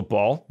crystal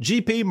ball.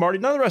 GP, Marty,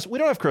 none of the rest. We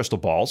don't have crystal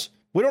balls.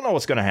 We don't know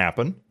what's going to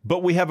happen,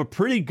 but we have a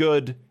pretty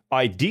good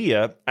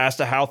idea as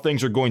to how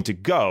things are going to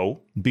go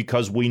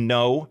because we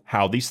know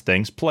how these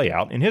things play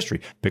out in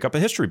history. Pick up a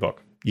history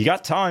book. You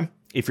got time.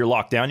 If you're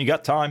locked down, you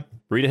got time.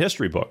 Read a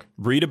history book.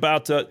 Read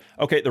about, the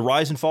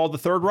rise and fall of the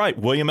Third Reich,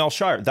 William L.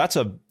 Shirer. That's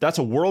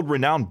a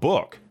world-renowned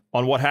book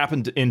on what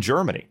happened in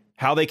Germany,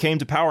 how they came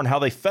to power and how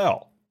they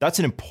fell. That's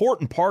an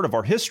important part of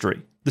our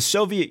history. The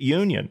Soviet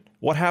Union,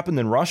 what happened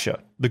in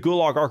Russia, the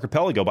Gulag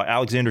Archipelago by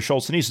Alexander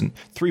Solzhenitsyn,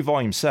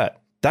 3-volume set.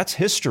 That's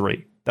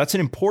history. That's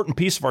an important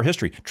piece of our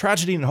history.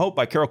 Tragedy and Hope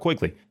by Carol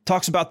Quigley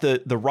talks about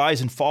the rise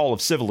and fall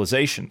of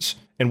civilizations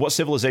and what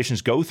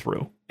civilizations go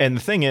through. And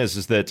the thing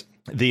is that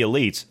the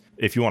elites,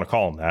 if you want to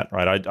call them that,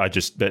 right?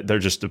 They're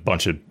just a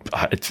bunch of,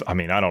 I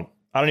mean, I don't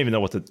even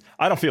know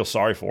I don't feel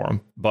sorry for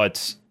them,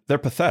 but they're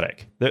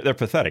pathetic. They're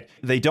pathetic.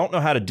 They don't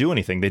know how to do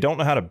anything. They don't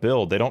know how to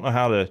build. They don't know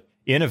how to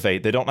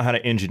innovate. They don't know how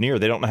to engineer.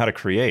 They don't know how to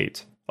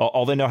create.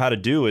 All they know how to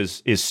do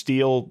is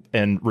steal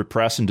and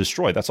repress and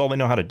destroy. That's all they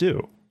know how to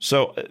do.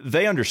 So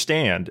they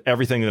understand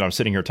everything that I'm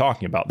sitting here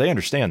talking about. They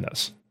understand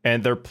this.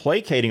 And they're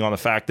placating on the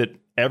fact that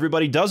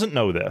everybody doesn't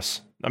know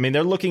this. I mean,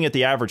 they're looking at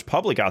the average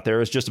public out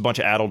there as just a bunch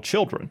of adult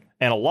children.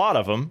 And a lot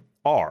of them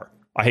are.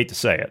 I hate to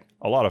say it.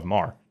 A lot of them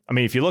are. I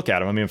mean, if you look at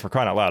them, I mean, for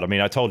crying out loud, I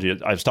mean, I told you,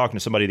 I was talking to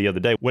somebody the other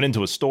day, went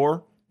into a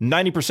store,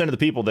 90% of the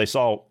people they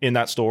saw in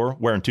that store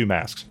wearing 2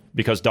 masks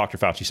because Dr.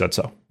 Fauci said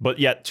so. But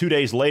yet 2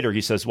 days later, he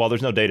says, well,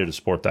 there's no data to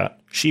support that.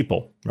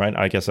 Sheeple, right?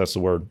 I guess that's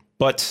the word.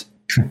 But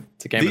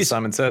it's a game of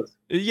Simon Says.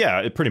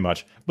 Yeah, pretty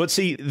much. But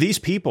see, these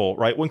people,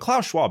 right, when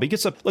Klaus Schwab, he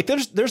gets up, like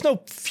there's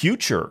no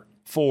future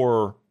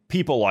for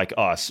people like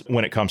us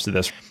when it comes to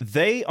this.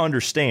 They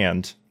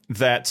understand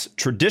that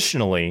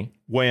traditionally,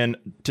 when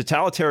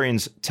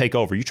totalitarians take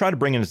over, you try to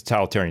bring in a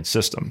totalitarian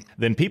system,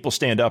 then people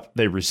stand up,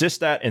 they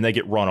resist that, and they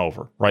get run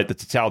over, right? The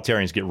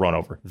totalitarians get run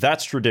over.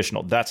 That's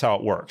traditional. That's how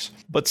it works.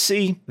 But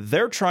see,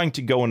 they're trying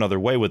to go another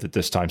way with it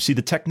this time. See,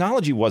 the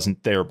technology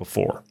wasn't there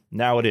before.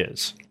 Now it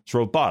is. It's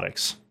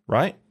robotics,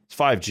 right? It's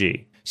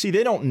 5G. See,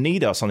 they don't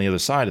need us on the other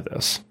side of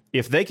this.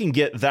 If they can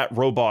get that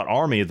robot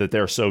army that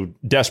they're so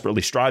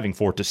desperately striving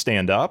for to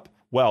stand up,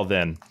 well,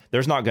 then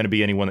there's not going to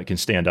be anyone that can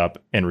stand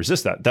up and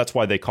resist that. That's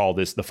why they call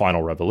this the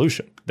final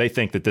revolution. They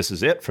think that this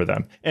is it for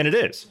them. And it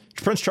is.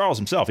 Prince Charles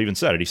himself even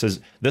said it. He says,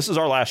 this is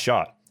our last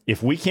shot.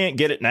 If we can't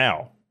get it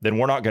now, then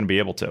we're not going to be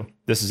able to.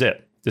 This is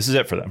it. This is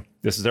it for them.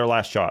 This is their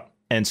last shot.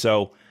 And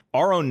so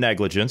our own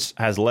negligence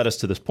has led us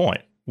to this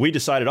point. We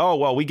decided, oh,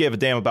 well, we gave a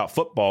damn about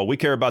football. We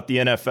care about the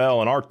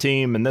NFL and our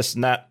team and this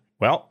and that.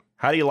 Well,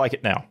 how do you like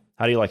it now?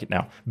 How do you like it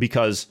now?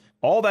 Because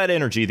all that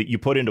energy that you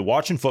put into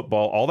watching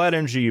football, all that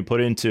energy you put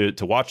into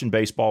watching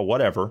baseball,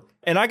 whatever,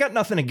 and I got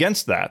nothing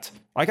against that.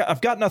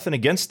 I've got nothing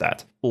against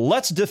that.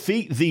 Let's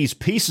defeat these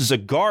pieces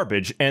of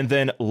garbage and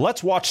then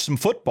let's watch some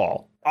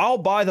football. I'll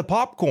buy the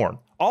popcorn.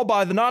 I'll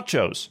buy the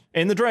nachos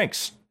and the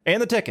drinks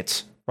and the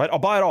tickets, right? I'll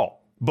buy it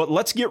all. But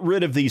let's get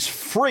rid of these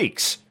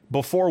freaks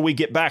before we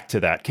get back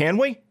to that, can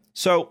we?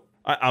 So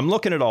I'm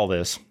looking at all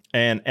this.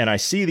 And I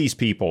see these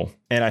people,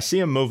 and I see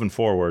them moving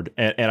forward,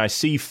 and I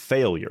see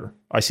failure.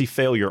 I see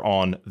failure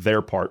on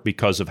their part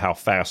because of how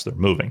fast they're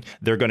moving.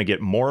 They're going to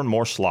get more and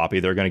more sloppy.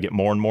 They're going to get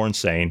more and more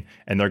insane,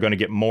 and they're going to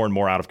get more and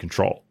more out of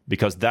control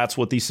because that's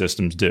what these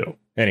systems do.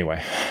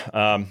 Anyway,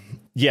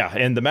 yeah,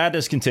 and the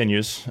madness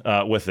continues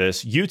with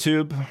this.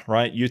 YouTube,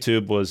 right?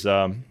 YouTube was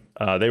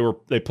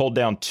they pulled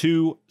down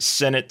 2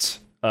 Senate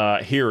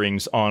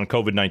hearings on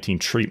COVID-19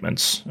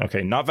 treatments.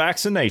 Okay, not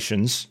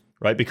vaccinations.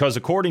 Right? Because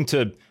according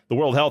to the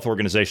World Health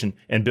Organization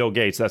and Bill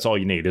Gates, that's all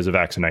you need is a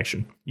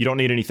vaccination. You don't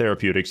need any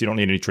therapeutics. You don't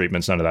need any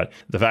treatments, none of that.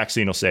 The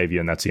vaccine will save you,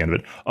 and that's the end of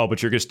it. Oh,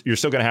 but you're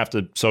still going to have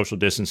to social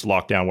distance,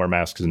 lock down, wear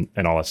masks, and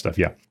all that stuff.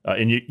 Yeah.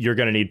 And you're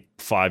going to need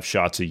 5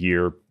 shots a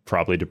year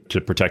probably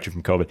to protect you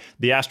from COVID.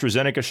 The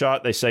AstraZeneca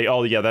shot, they say,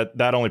 oh, yeah,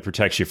 that only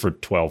protects you for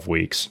 12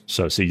 weeks.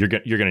 So, see, you're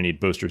going to need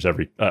boosters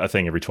every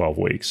 12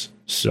 weeks.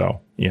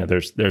 So, yeah,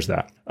 there's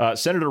that.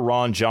 Senator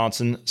Ron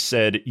Johnson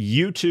said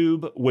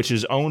YouTube, which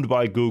is owned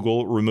by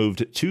Google,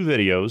 removed 2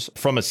 videos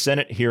from a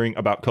Senate hearing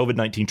about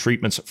COVID-19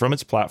 treatments from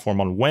its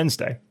platform on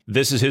Wednesday.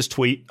 This is his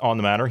tweet on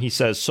the matter. He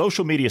says,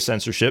 social media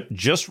censorship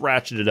just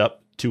ratcheted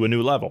up to a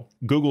new level.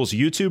 Google's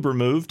YouTube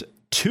removed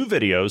 2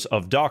 videos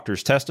of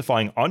doctors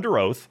testifying under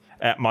oath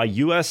at my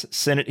U.S.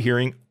 Senate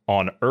hearing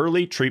on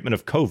early treatment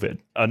of COVID.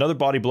 Another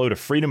body blow to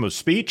freedom of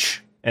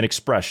speech and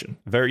expression.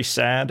 Very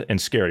sad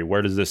and scary.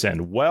 Where does this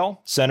end?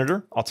 Well,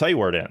 Senator, I'll tell you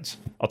where it ends.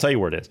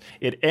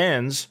 It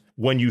ends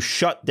when you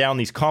shut down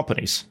these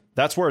companies.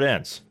 That's where it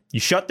ends.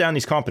 You shut down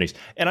these companies.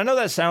 And I know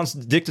that sounds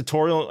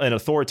dictatorial and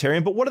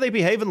authoritarian, but what are they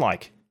behaving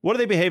like?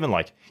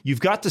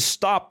 You've got to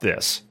stop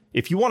this.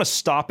 If you want to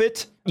stop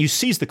it, you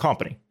seize the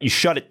company. You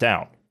shut it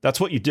down. That's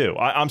what you do.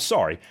 I'm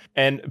sorry.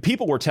 And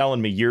people were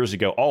telling me years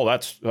ago, oh,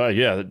 that's,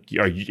 yeah,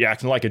 are you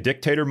acting like a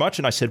dictator much?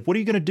 And I said, what are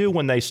you going to do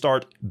when they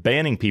start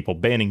banning people,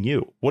 banning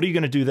you? What are you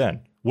going to do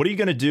then? What are you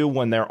going to do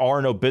when there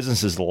are no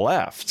businesses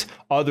left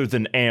other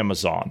than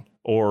Amazon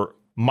or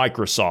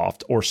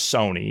Microsoft or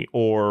Sony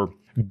or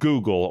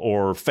Google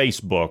or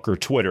Facebook or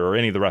Twitter or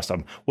any of the rest of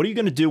them? What are you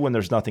going to do when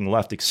there's nothing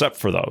left except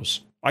for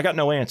those? I got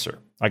no answer.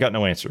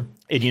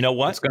 And you know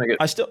what?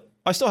 I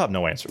still have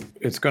no answer.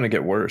 It's going to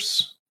get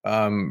worse.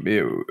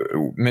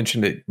 It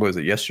mentioned it, was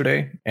it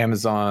yesterday?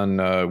 Amazon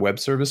Web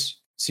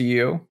Service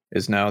CEO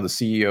is now the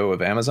CEO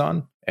of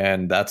Amazon.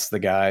 And that's the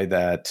guy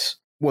that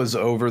was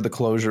over the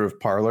closure of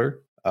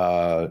Parler.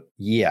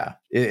 Yeah,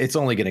 it's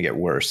only going to get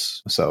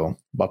worse. So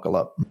buckle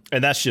up.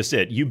 And that's just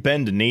it. You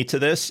bend a knee to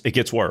this, it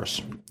gets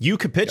worse. You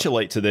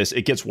capitulate to this,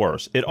 it gets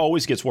worse. It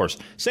always gets worse.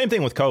 Same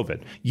thing with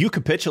COVID. You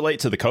capitulate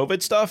to the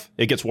COVID stuff,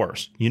 it gets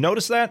worse. You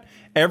notice that?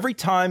 Every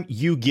time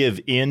you give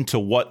in to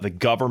what the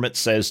government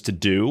says to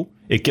do,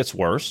 it gets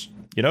worse.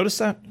 You notice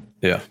that?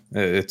 Yeah,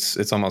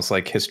 it's almost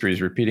like history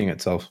is repeating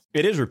itself.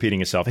 It is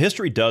repeating itself.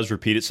 History does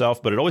repeat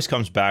itself, but it always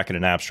comes back in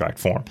an abstract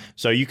form.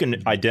 So you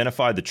can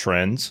identify the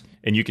trends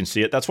and you can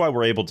see it. That's why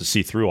we're able to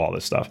see through all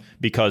this stuff,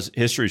 because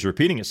history is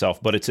repeating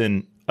itself, but it's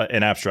in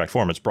an abstract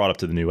form. It's brought up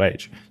to the new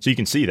age. So you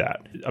can see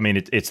that. I mean,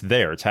 it's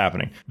there. It's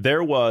happening.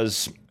 There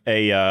was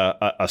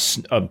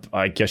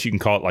I guess you can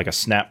call it like a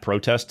snap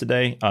protest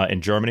today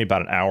in Germany,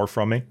 about an hour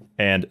from me,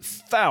 and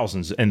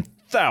thousands and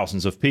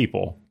thousands of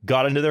people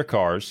got into their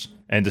cars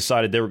and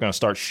decided they were going to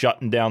start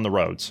shutting down the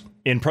roads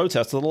in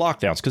protest of the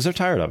lockdowns because they're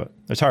tired of it.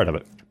 They're tired of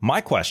it.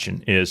 My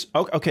question is,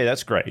 okay,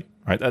 that's great.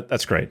 Right,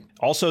 that's great.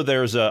 Also,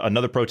 there's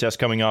another protest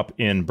coming up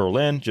in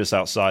Berlin, just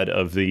outside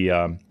of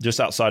their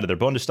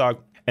Bundestag.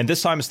 And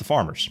this time it's the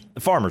farmers. The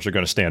farmers are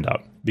going to stand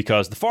up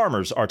because the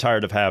farmers are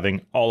tired of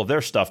having all of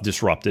their stuff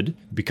disrupted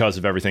because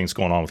of everything that's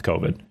going on with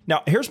COVID.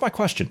 Now, here's my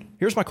question.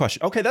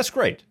 Okay, that's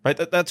great. Right?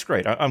 That's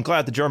great. I'm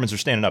glad the Germans are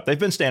standing up. They've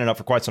been standing up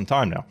for quite some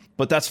time now,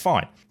 but that's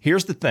fine.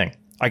 Here's the thing.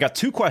 I got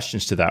two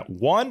questions to that.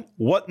 One,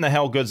 what in the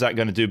hell good is that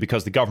going to do?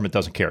 Because the government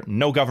doesn't care.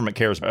 No government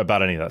cares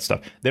about any of that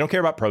stuff. They don't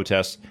care about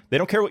protests. They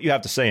don't care what you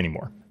have to say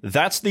anymore.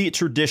 That's the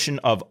tradition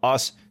of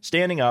us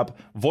standing up,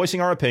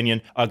 voicing our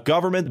opinion. A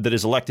government that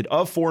is elected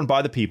of, for, and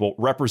by the people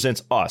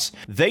represents us.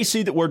 They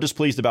see that we're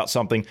displeased about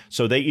something,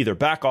 so they either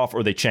back off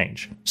or they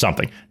change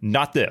something.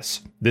 Not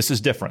this. This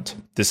is different.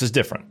 This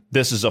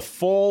is a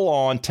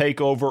full-on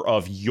takeover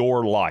of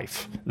your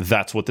life.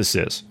 That's what this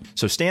is.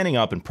 So standing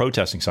up and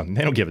protesting something,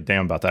 they don't give a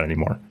damn about that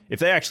anymore. If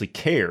they actually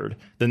cared,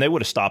 then they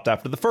would have stopped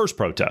after the first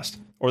protest,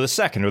 or the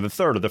second, or the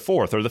third, or the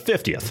fourth, or the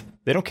 50th.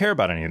 They don't care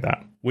about any of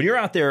that. When you're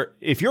out there,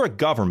 if you're a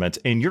government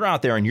and you're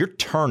out there and you're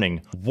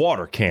turning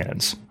water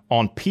cannons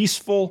on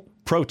peaceful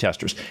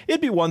protesters,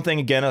 it'd be one thing,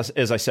 again,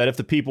 as I said, if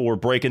the people were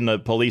breaking the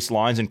police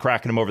lines and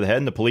cracking them over the head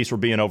and the police were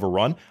being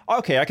overrun.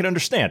 Okay, I can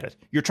understand it.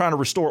 You're trying to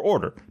restore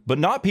order, but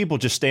not people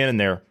just standing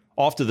there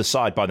off to the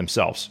side by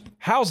themselves.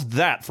 How's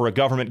that for a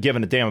government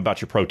giving a damn about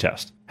your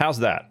protest? How's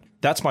that?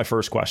 That's my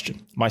first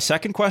question. My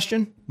second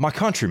question, my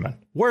countrymen,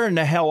 where in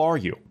the hell are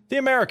you? The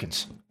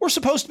Americans. We're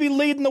supposed to be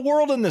leading the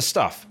world in this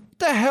stuff. What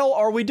the hell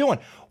are we doing?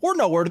 We're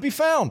nowhere to be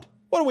found.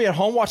 What, are we at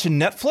home watching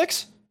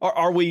Netflix?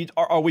 Are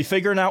we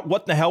figuring out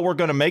what the hell we're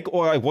going to make,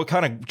 or what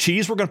kind of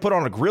cheese we're going to put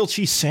on a grilled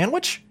cheese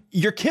sandwich?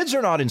 Your kids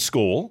are not in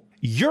school.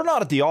 You're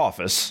not at the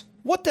office.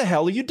 What the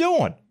hell are you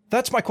doing?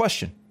 That's my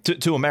question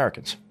to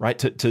Americans, right?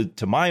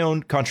 To my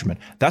own countrymen.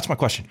 That's my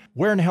question.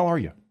 Where in the hell are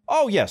you?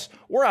 Oh, yes,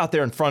 we're out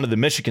there in front of the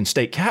Michigan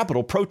State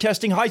Capitol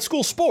protesting high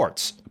school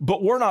sports,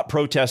 but we're not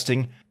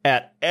protesting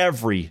at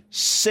every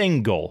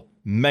single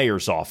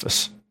mayor's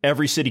office,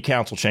 every city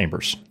council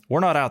chambers.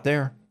 We're not out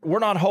there. We're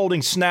not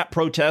holding snap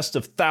protests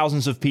of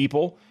thousands of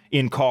people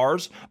in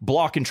cars,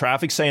 blocking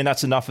traffic, saying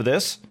that's enough of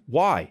this.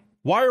 Why?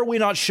 Why are we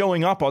not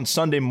showing up on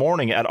Sunday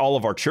morning at all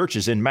of our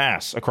churches in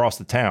mass across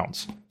the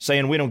towns,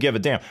 saying we don't give a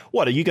damn?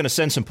 What, are you going to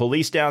send some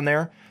police down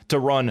there to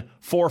run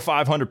 400 or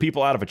 500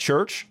 people out of a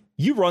church?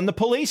 You run the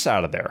police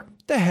out of there.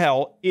 The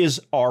hell is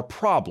our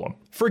problem?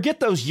 Forget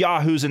those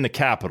yahoos in the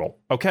Capitol,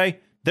 okay?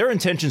 Their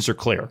intentions are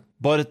clear.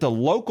 But at the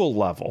local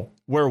level,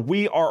 where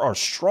we are our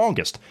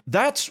strongest,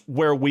 that's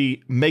where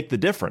we make the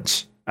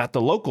difference. At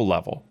the local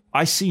level,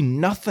 I see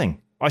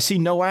nothing. I see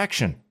no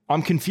action.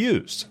 I'm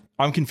confused.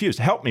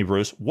 Help me,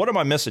 Bruce. What am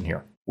I missing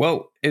here?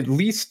 Well, at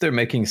least they're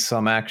making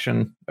some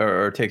action,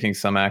 or taking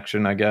some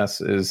action, I guess,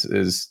 is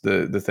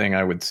the thing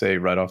I would say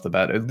right off the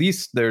bat. At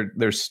least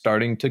they're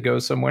starting to go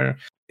somewhere.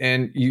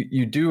 And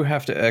you do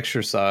have to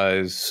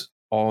exercise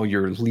all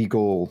your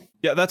legal...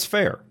 Yeah, that's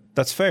fair.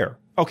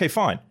 Okay,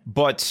 fine.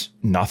 But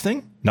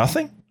nothing?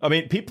 I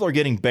mean, people are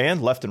getting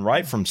banned left and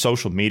right from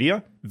social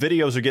media.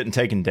 Videos are getting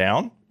taken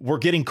down. We're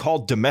getting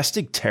called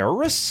domestic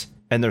terrorists,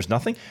 and there's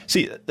nothing.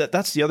 See,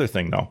 that's the other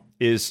thing, though,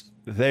 is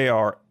they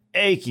are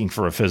aching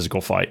for a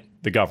physical fight.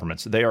 The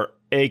governments, they are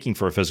aching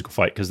for a physical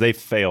fight because they've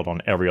failed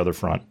on every other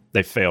front.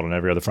 They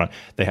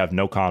have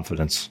no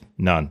confidence.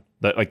 None.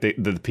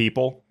 The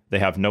people... They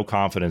have no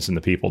confidence in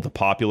the people. The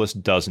populace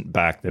doesn't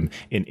back them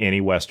in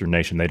any Western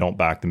nation. They don't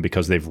back them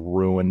because they've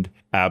ruined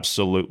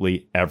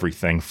absolutely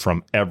everything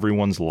from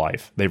everyone's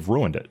life. They've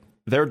ruined it.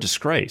 They're a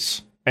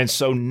disgrace. And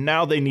so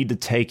now they need to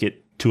take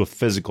it to a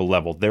physical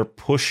level. They're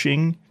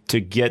pushing to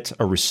get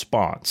a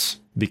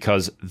response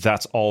because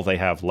that's all they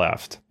have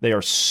left. They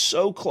are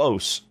so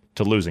close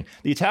to losing.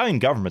 The Italian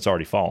government's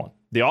already fallen.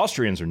 The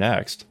Austrians are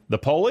next. The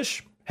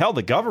Polish? Hell,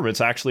 the government's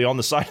actually on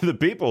the side of the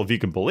people, if you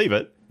can believe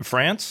it.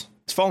 France?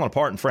 It's falling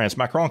apart in France.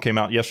 Macron came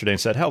out yesterday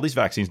and said, hell, these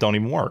vaccines don't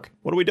even work.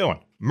 What are we doing?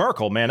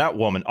 Merkel, man, that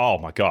woman, oh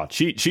my God,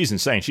 she's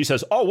insane. She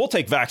says, oh, we'll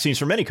take vaccines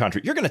from any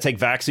country. You're going to take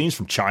vaccines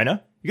from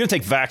China? You're going to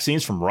take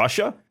vaccines from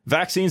Russia?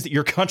 Vaccines that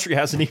your country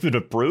hasn't even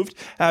approved?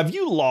 Have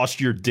you lost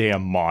your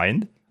damn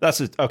mind? That's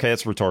a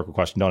rhetorical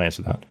question. Don't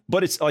answer that.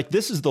 But it's like,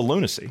 this is the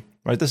lunacy,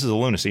 right? This is the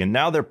lunacy. And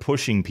now they're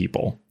pushing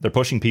people. They're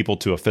pushing people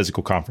to a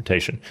physical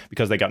confrontation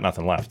because they got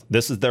nothing left.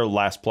 This is their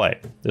last play.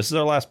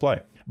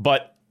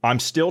 But I'm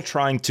still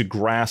trying to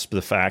grasp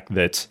the fact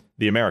that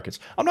the Americans,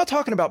 I'm not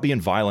talking about being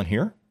violent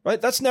here,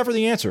 right? That's never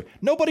the answer.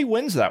 Nobody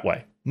wins that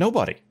way.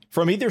 Nobody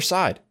from either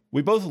side.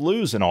 We both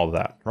lose in all of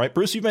that, right?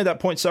 Bruce, you've made that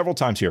point several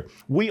times here.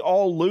 We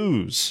all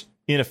lose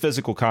in a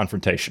physical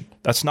confrontation.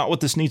 That's not what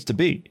this needs to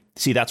be.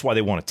 See, that's why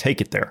they want to take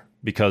it there,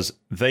 because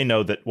they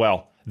know that,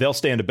 well, they'll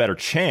stand a better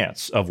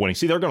chance of winning.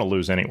 See, they're going to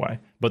lose anyway,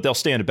 but they'll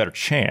stand a better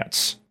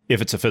chance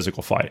if it's a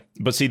physical fight.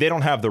 But see, they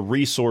don't have the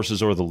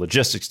resources or the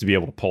logistics to be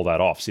able to pull that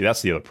off. See,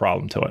 that's the other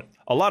problem to it.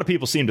 A lot of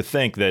people seem to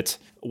think that,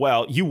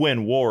 well, you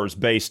win wars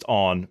based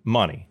on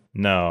money.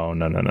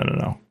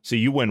 No. See,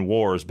 you win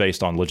wars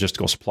based on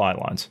logistical supply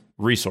lines,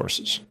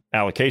 resources,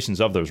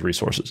 allocations of those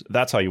resources.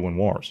 That's how you win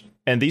wars.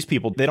 And these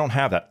people, they don't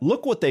have that.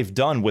 Look what they've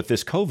done with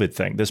this COVID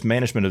thing, this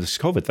management of this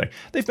COVID thing.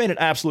 They've made an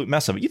absolute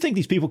mess of it. You think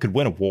these people could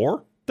win a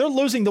war? They're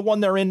losing the one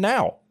they're in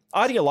now.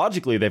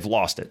 Ideologically, they've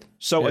lost it.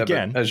 So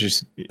again, as you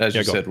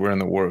said, we're in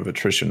the war of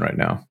attrition right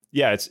now.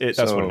 Yeah, that's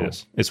what it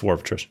is. It's war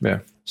of attrition. Yeah.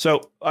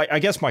 So I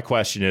guess my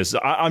question is,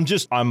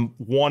 I'm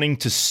wanting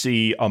to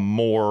see a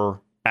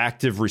more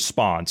active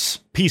response,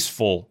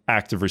 peaceful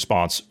active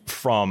response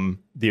from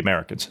the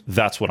Americans.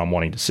 That's what I'm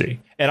wanting to see.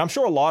 And I'm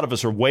sure a lot of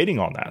us are waiting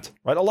on that,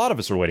 right? A lot of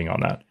us are waiting on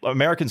that.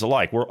 Americans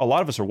alike, a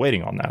lot of us are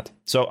waiting on that.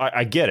 So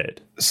I get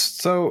it.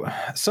 So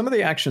some of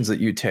the actions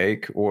that you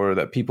take or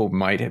that people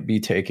might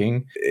be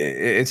taking,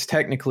 it's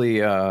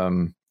technically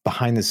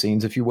behind the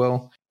scenes, if you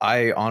will.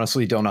 I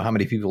honestly don't know how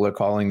many people are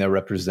calling their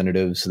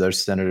representatives, their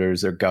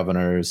senators, their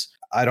governors.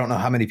 I don't know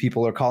how many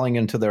people are calling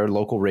into their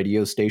local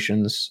radio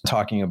stations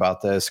talking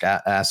about this,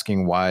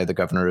 asking why the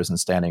governor isn't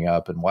standing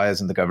up and why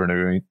isn't the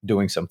governor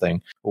doing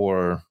something,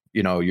 or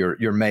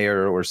your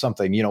mayor or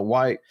something.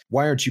 Why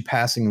aren't you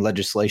passing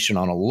legislation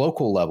on a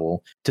local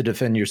level to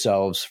defend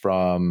yourselves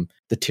from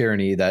the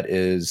tyranny that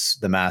is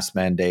the mask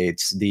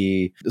mandates,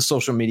 the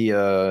social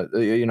media,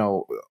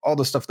 all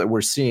the stuff that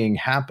we're seeing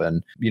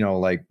happen,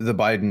 like the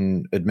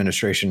Biden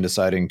administration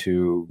deciding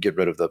to get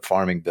rid of the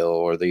farming bill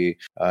or the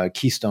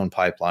Keystone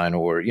pipeline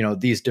or,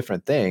 these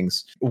different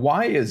things.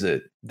 Why is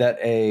it that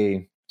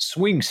a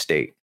swing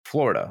state,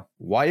 Florida,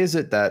 why is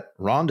it that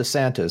Ron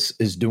DeSantis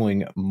is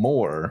doing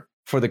more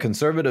for the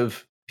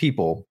conservative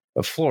people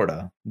of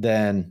Florida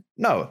than,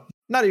 no,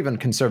 not even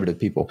conservative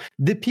people,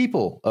 the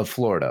people of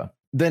Florida,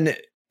 than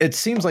it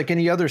seems like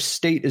any other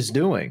state is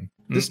doing?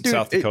 This dude,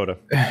 South Dakota.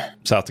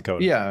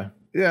 Yeah,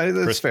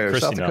 that's fair.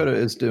 South Dakota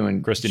is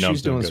doing,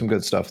 she's doing some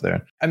good stuff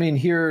there. I mean,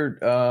 here,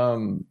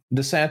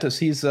 DeSantis,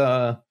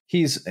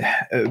 he's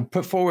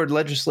put forward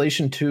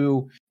legislation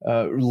to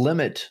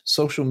limit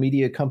social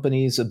media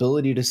companies'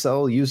 ability to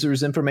sell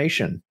users'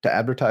 information to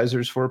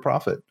advertisers for a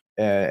profit.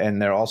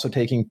 And they're also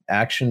taking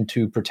action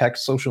to protect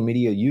social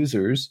media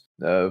users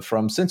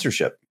from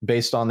censorship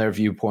based on their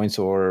viewpoints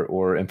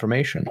or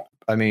information.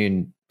 I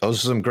mean,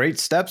 those are some great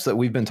steps that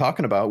we've been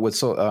talking about with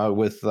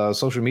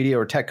social media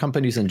or tech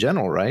companies in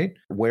general, right?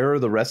 Where are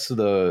the rest of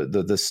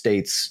the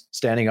states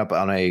standing up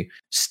on a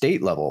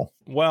state level?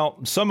 Well,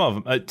 some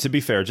of them, to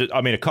be fair,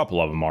 a couple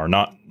of them are,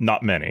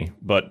 not many,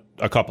 but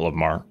a couple of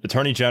them are.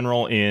 Attorney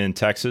General in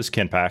Texas,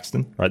 Ken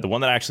Paxton, right? The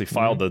one that actually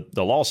filed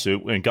the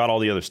lawsuit and got all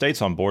the other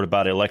states on board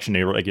about election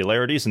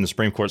irregularities. And the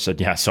Supreme Court said,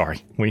 yeah,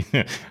 sorry,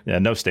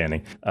 no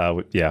standing.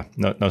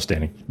 No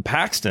standing.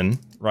 Paxton,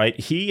 right?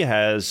 He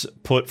has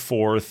put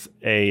forth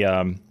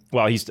more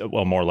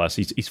or less,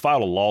 he's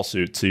filed a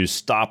lawsuit to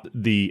stop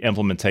the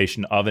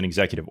implementation of an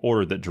executive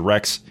order that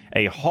directs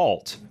a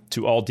halt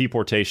to all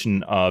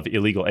deportation of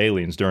illegal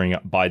aliens during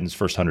Biden's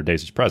first 100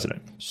 days as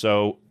president.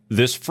 So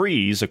this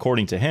freeze,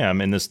 according to him,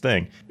 in this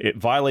thing, it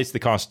violates the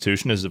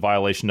Constitution, is a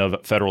violation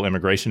of federal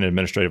immigration and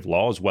administrative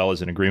law, as well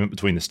as an agreement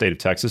between the state of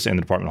Texas and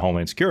the Department of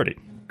Homeland Security.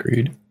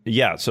 Agreed.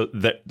 Yeah, so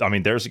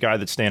there's a guy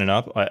that's standing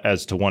up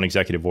as to one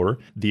executive order.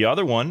 The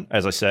other one,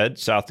 as I said,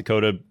 South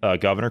Dakota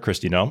Governor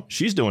Kristi Noem,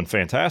 she's doing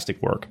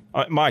fantastic work.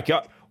 My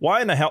God,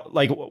 why in the hell?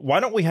 Why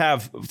don't we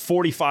have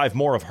 45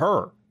 more of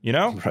her?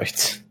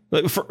 Right.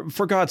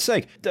 For God's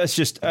sake,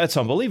 that's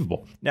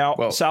unbelievable.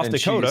 Now, South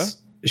Dakota.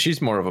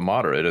 She's more of a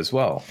moderate as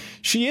well.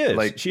 She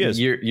is. She is.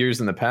 Years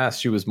in the past,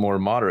 she was more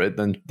moderate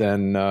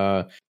than.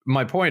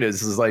 My point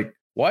is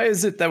why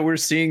is it that we're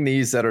seeing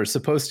these that are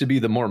supposed to be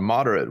the more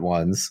moderate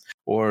ones,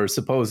 or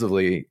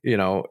supposedly,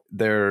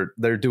 they're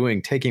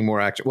taking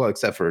more action? Well,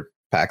 except for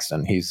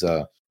Paxton, he's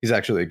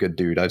actually a good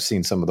dude. I've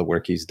seen some of the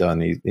work he's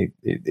done.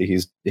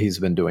 He's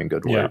been doing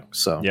good work. Yeah.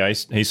 So yeah,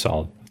 he's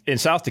solid. In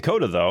South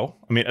Dakota, though,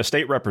 a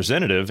state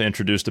representative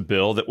introduced a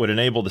bill that would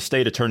enable the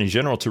state attorney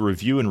general to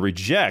review and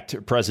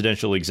reject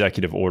presidential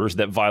executive orders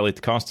that violate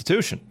the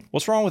Constitution.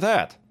 What's wrong with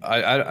that?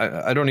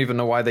 I don't even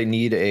know why they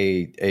need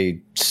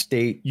a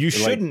state. You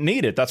shouldn't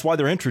need it. That's why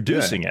they're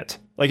introducing it.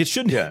 It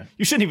shouldn't. Yeah.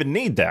 You shouldn't even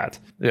need that.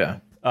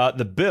 Yeah.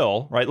 The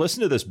bill, right? Listen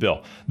to this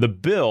bill. The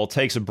bill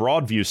takes a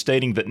broad view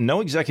stating that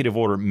no executive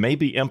order may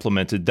be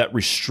implemented that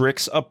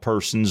restricts a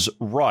person's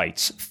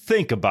rights.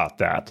 Think about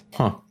that.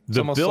 Huh. It's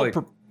almost like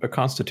a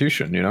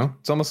constitution,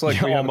 It's almost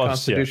like we have a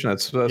constitution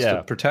that's supposed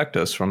to protect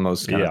us from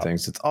those kind of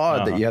things. It's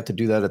odd that you have to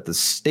do that at the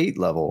state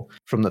level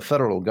from the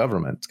federal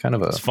government. It's kind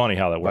of it's funny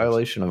how that works.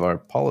 Violation of our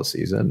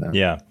policies, isn't it?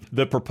 Yeah.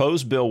 The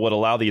proposed bill would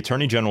allow the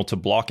attorney general to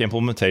block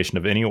implementation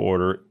of any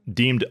order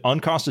deemed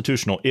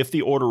unconstitutional if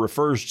the order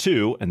refers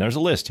to, and there's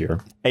a list here,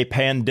 a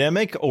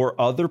pandemic or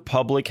other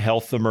public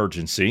health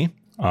emergency.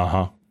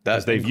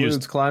 That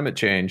includes climate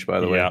change, by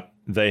the way. Yeah.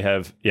 They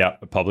have,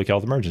 a public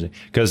health emergency,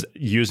 because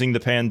using the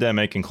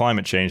pandemic and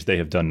climate change, they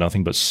have done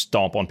nothing but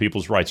stomp on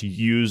people's rights,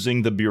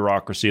 using the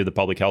bureaucracy of the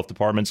public health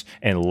departments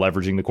and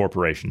leveraging the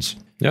corporations.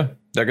 Yeah,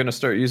 they're going to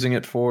start using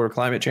it for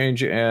climate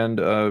change and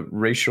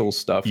racial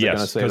stuff.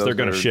 Yes, because they're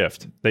going to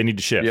shift. They need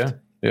to shift.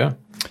 Yeah.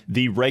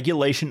 The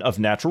regulation of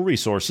natural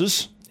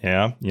resources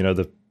Yeah,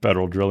 the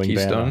federal drilling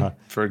Keystone, ban,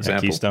 for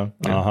example. Keystone.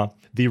 Yeah.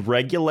 The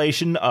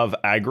regulation of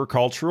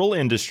agricultural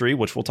industry,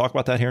 which we'll talk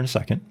about that here in a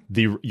second.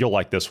 You'll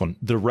like this one.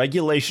 The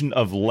regulation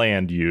of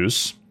land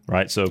use.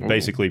 Right. So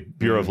basically,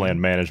 Bureau of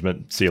Land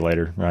Management. See you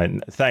later. Right.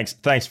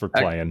 Thanks for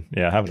playing.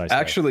 Yeah. Have a nice day.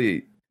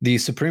 Actually, the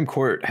Supreme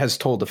Court has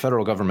told the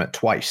federal government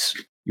twice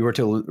you are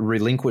to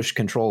relinquish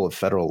control of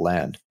federal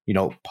land.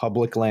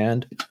 Public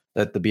land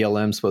that the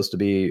BLM is supposed to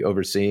be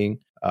overseeing.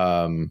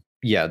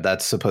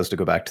 That's supposed to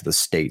go back to the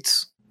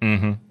states.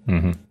 Mm-hmm.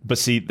 Mm-hmm. But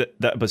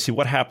see,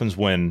 what happens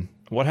when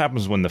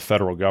the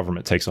federal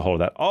government takes a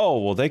hold of that? Oh,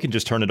 well, they can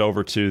just turn it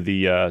over to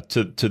the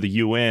to the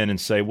UN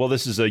and say, well,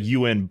 this is a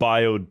UN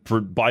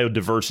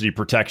biodiversity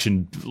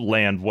protection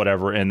land,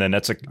 whatever, and then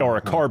that's a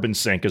carbon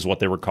sink is what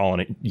they were calling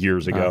it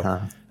years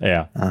ago.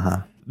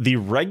 Yeah. The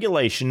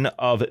regulation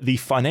of the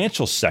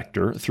financial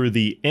sector through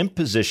the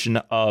imposition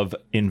of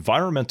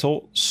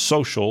environmental,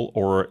 social,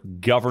 or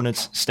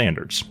governance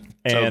standards.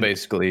 So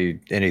basically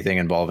anything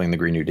involving the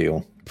Green New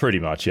Deal. Pretty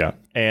much, yeah.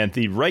 And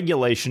the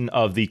regulation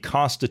of the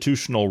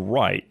constitutional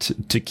right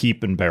to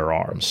keep and bear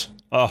arms.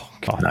 Oh,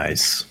 God.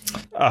 Nice.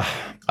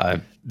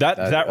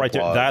 That right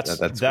there,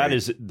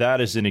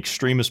 that is an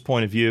extremist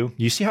point of view.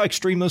 You see how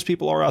extreme those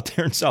people are out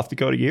there in South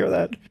Dakota? You hear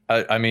that?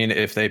 I mean,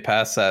 if they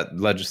pass that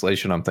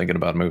legislation, I'm thinking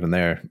about moving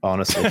there,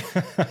 honestly.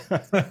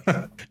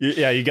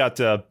 You got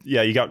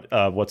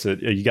what's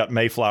it? You got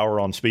Mayflower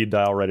on speed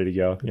dial ready to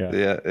go.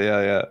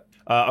 Yeah.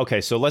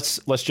 Okay, so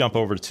let's jump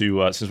over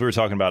to since we were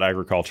talking about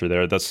agriculture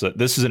there. This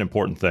is an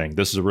important thing.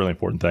 This is a really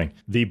important thing.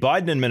 The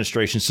Biden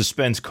administration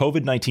suspends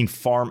COVID-19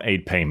 farm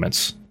aid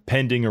payments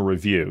pending a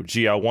review.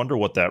 Gee, I wonder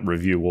what that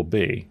review will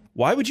be.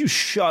 Why would you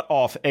shut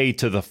off aid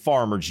to the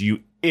farmers,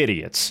 you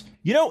idiots?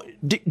 Do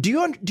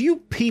you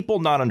people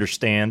not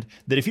understand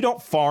that if you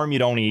don't farm, you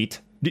don't eat?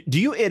 Do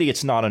you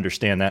idiots not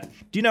understand that?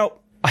 Do you know?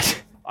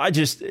 I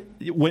just,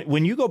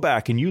 when you go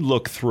back and you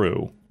look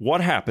through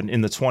what happened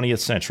in the 20th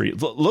century,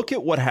 look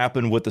at what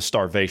happened with the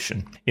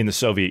starvation in the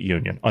Soviet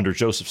Union under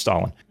Joseph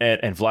Stalin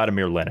and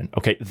Vladimir Lenin.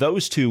 Okay,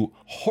 those two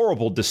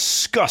horrible,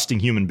 disgusting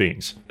human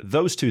beings,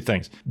 those two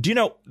things. Do you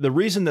know the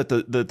reason that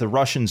the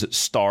Russians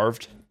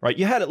starved, right?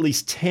 You had at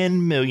least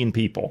 10 million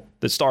people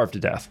that starved to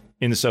death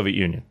in the Soviet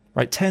Union,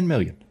 right? 10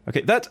 million.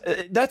 Okay,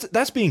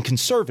 that's being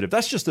conservative.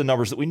 That's just the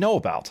numbers that we know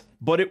about.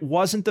 But it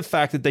wasn't the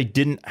fact that they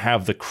didn't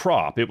have the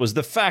crop. It was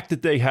the fact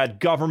that they had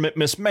government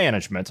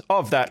mismanagement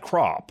of that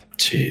crop.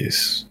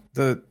 Jeez.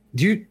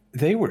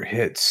 They were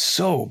hit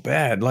so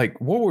bad. Like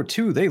World War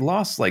II, they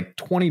lost like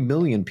 20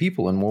 million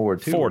people in World War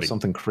II. 40. Or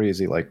something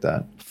crazy like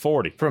that.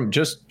 40.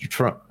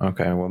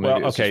 Okay. Well,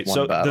 maybe okay.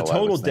 So the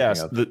total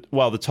deaths,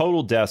 the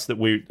total deaths that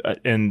we,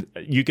 and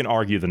you can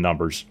argue the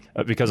numbers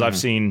because I've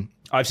seen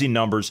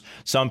numbers.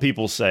 Some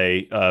people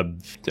say, I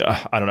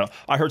don't know.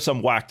 I heard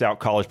some whacked out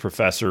college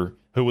professor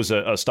who was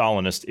a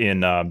Stalinist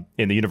in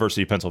the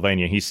University of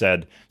Pennsylvania. He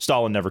said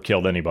Stalin never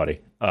killed anybody.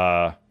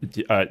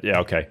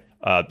 Okay.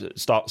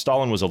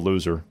 Stalin was a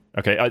loser.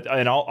 Okay,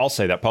 and I'll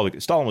say that publicly.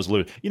 Stalin was a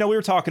loser. We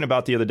were talking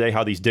about the other day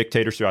how these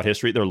dictators throughout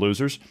history, they're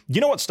losers.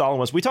 You know what Stalin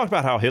was? We talked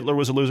about how Hitler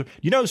was a loser.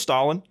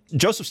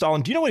 Joseph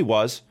Stalin, do you know what he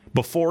was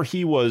before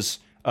he was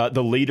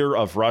the leader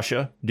of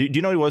Russia? Do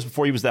you know what he was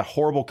before he was that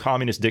horrible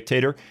communist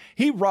dictator?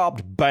 He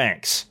robbed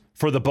banks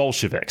for the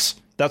Bolsheviks.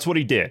 That's what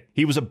he did.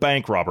 He was a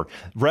bank robber.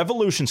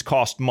 Revolutions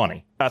cost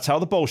money. That's how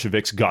the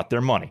Bolsheviks got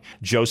their money.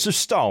 Joseph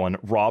Stalin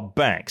robbed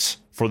banks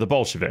for the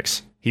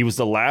Bolsheviks. He was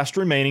the last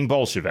remaining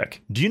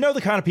Bolshevik. Do you know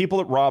the kind of people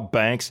that rob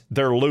banks?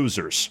 They're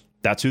losers.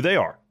 That's who they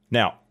are.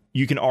 Now,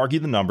 you can argue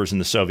the numbers in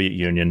the Soviet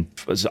Union.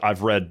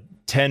 I've read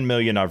 10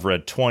 million, I've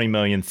read 20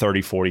 million,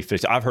 30, 40,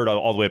 50. I've heard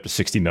all the way up to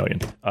 60 million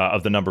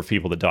of the number of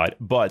people that died.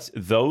 But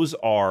those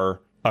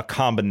are a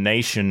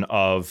combination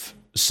of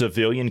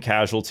civilian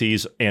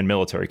casualties and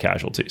military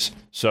casualties.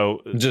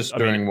 So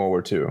during World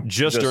War II.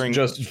 Just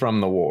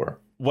from the war.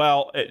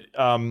 Well,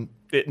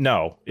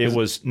 no,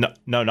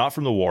 not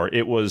from the war.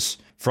 It was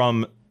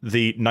from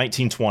the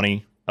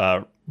 1920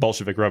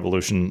 Bolshevik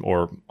Revolution,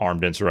 or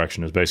armed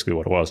insurrection is basically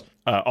what it was,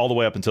 all the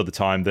way up until the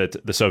time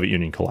that the Soviet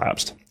Union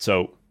collapsed.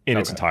 So in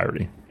its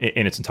entirety.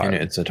 In its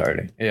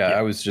entirety. Yeah,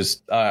 I was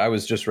just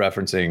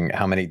referencing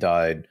how many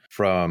died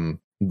from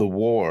the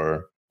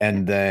war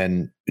and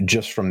then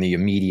just from the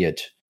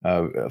immediate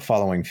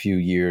following few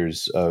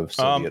years of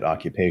Soviet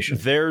occupation.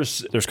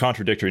 There's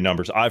contradictory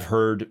numbers. I've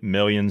heard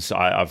millions.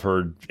 I've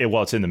heard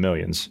it's in the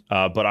millions.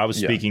 But I was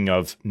speaking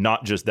of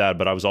not just that,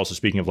 but I was also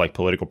speaking of like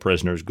political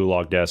prisoners,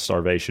 gulag deaths,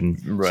 starvation,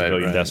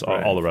 civilian deaths,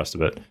 all the rest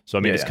of it. So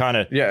I mean, it's kind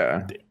of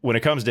when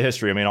it comes to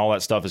history, I mean, all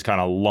that stuff is kind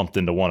of lumped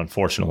into one.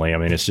 Unfortunately, I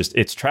mean,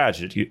 it's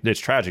tragic. It's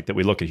tragic that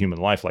we look at human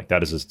life like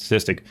that as a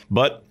statistic.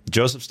 But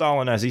Joseph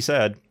Stalin, as he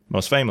said,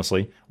 most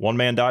famously, one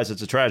man dies,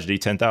 it's a tragedy.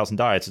 10,000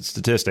 die, it's a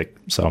statistic.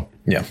 So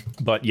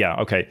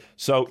okay.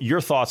 So your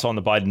thoughts on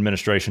the Biden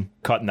administration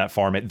cutting that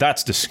farm aid?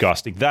 That's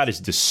disgusting. That is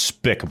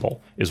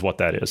despicable, is what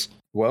that is.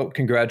 Well,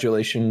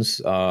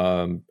 congratulations.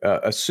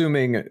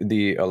 Assuming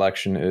the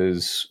election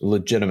is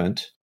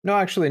legitimate, No,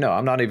 actually, no.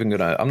 I'm not even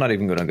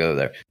gonna go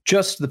there.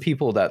 Just the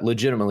people that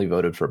legitimately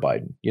voted for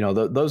Biden. You know,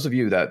 those of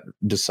you that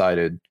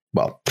decided.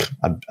 Well,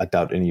 I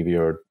doubt any of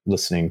you are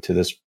listening to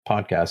this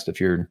podcast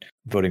if you're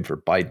voting for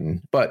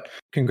Biden. But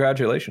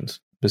congratulations.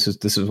 This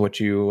is what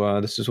you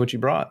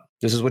brought.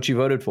 This is what you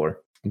voted for.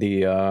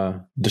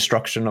 The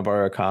destruction of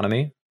our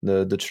economy,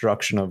 the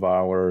destruction of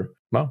our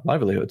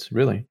livelihoods.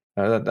 Really,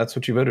 that's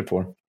what you voted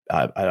for.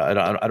 I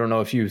don't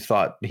know if you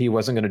thought he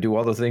wasn't going to do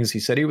all the things he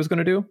said he was going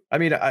to do. I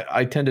mean,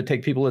 I tend to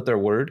take people at their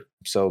word,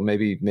 so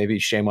maybe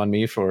shame on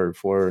me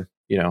for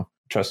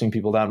trusting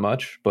people that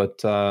much.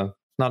 But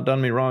not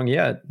done me wrong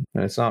yet,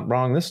 and it's not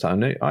wrong this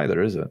time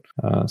either, is it?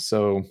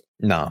 So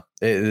no,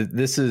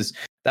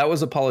 that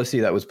was a policy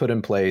that was put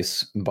in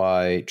place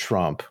by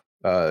Trump,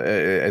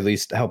 at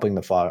least helping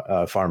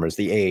the farmers,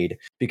 the aid,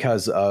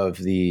 because of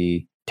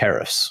the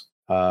tariffs.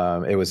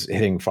 It was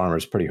hitting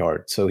farmers pretty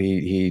hard. So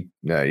they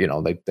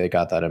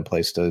got that in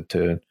place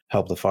to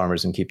help the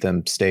farmers and keep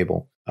them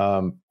stable.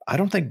 I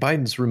don't think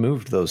Biden's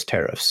removed those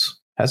tariffs.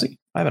 Has he?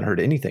 I haven't heard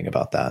anything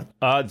about that.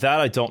 That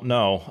I don't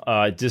know.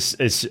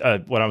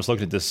 When I was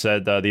looking at this,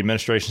 said the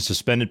administration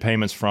suspended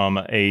payments from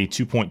a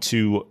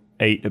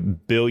 $2.28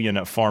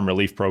 billion farm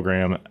relief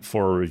program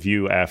for a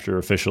review after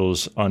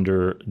officials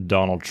under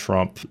Donald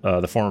Trump,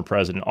 the former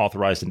president,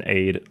 authorized an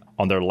aid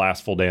on their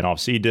last full day in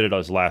office. He did it on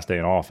his last day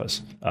in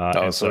office.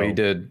 So he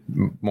did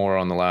more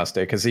on the last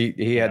day because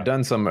he had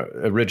done some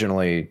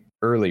originally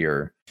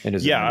earlier in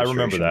his administration. I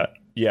remember that.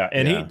 Yeah,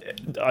 and he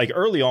like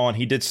early on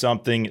he did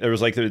something. There was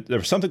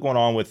something going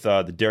on with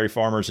the dairy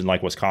farmers in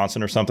like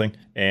Wisconsin or something,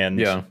 and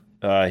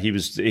he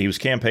was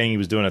campaigning. He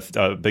was doing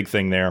a big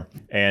thing there,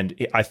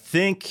 and I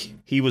think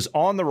he was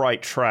on the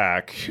right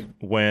track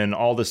when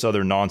all this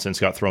other nonsense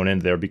got thrown in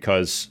there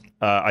because.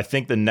 I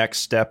think the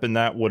next step in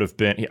that would have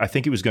been, I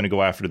think he was going to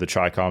go after the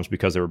Chi-Coms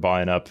because they were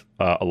buying up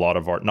a lot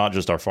of our, not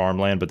just our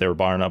farmland, but they were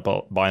buying up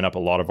a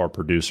lot of our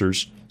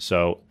producers.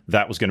 So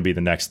that was going to be the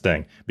next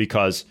thing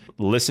because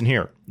listen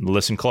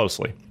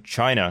closely.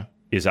 China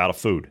is out of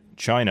food.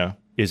 China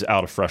is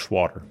out of fresh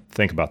water.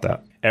 Think about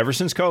that. Ever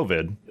since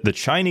COVID, the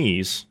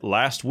Chinese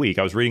I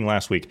was reading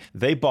last week,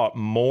 they bought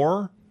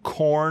more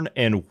corn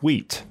and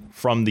wheat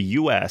from the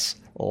U.S.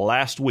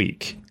 last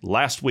week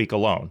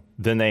alone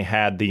than they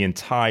had the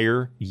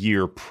entire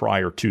year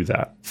prior to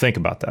that. Think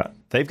about that.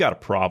 They've got a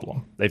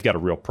problem. They've got a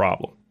real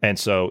problem. And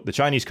so the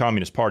Chinese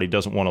Communist Party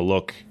doesn't want to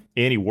look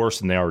any worse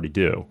than they already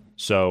do.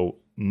 So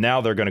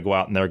now they're going to go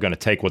out and they're going to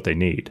take what they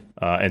need.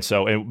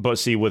 But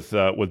see, with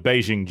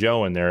Beijing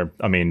Joe in there,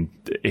 I mean,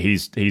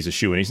 he's a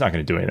shoo-in. He's not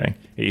going to do anything.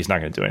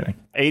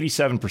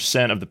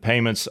 87% of the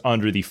payments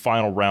under the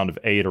final round of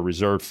aid are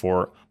reserved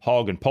for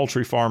hog and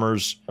poultry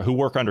farmers who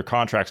work under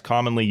contracts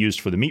commonly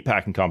used for the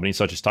meatpacking companies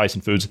such as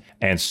Tyson Foods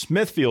and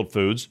Smithfield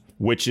Foods,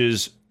 which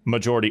is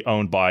majority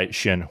owned by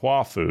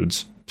Shenhua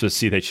Foods. So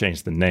see, they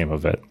changed the name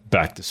of it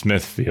back to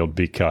Smithfield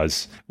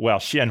because,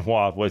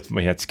 Shenhua,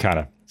 it's kind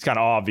of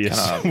obvious.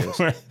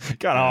 Kind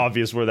of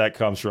obvious where that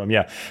comes from.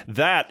 Yeah.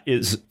 That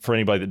is, for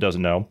anybody that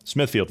doesn't know,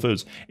 Smithfield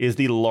Foods is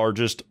the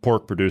largest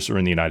pork producer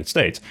in the United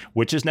States,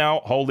 which is now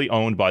wholly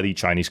owned by the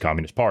Chinese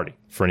Communist Party.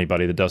 For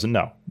anybody that doesn't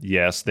know.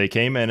 Yes, they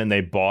came in and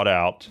they bought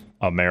out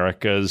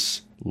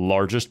America's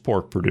largest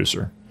pork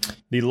producer.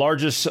 The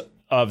largest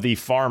of the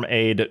farm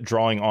aid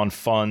drawing on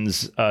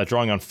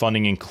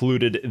funding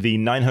included the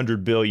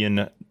 $900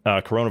 billion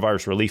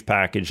coronavirus relief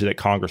package that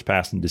Congress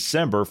passed in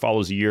December,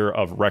 follows a year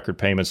of record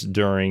payments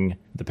during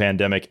the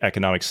pandemic,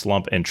 economic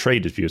slump, and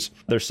trade disputes.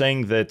 They're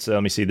saying that,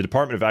 the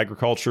Department of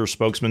Agriculture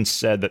spokesman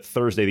said that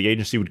Thursday the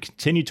agency would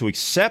continue to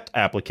accept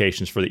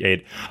applications for the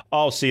aid.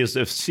 See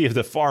if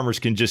the farmers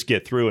can just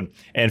get through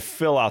and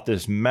fill out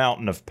this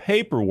mountain of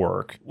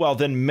paperwork. Well,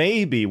 then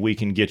maybe we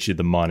can get you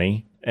the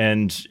money.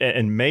 And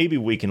maybe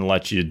we can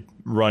let you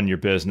run your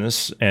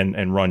business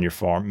and run your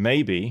farm.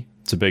 Maybe.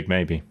 It's a big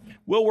maybe.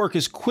 We'll work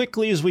as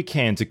quickly as we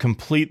can to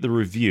complete the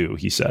review,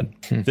 he said.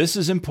 This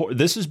is important.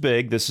 This is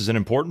big. This is an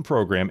important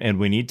program, and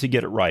we need to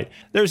get it right.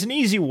 There's an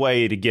easy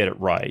way to get it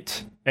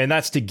right, and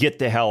that's to get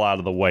the hell out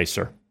of the way,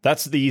 sir.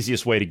 That's the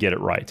easiest way to get it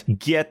right.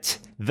 Get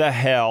the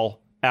hell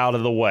out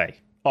of the way.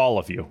 All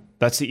of you.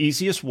 That's the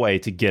easiest way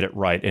to get it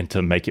right and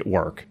to make it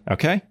work.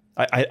 Okay?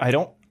 I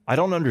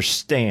don't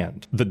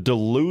understand the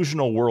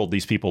delusional world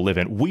these people live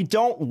in. We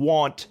don't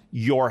want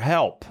your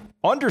help.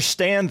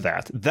 Understand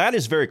that. That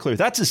is very clear.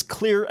 That's as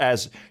clear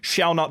as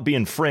shall not be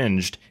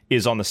infringed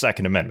is on the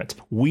Second Amendment.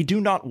 We do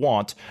not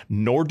want,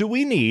 nor do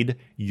we need,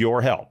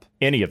 your help.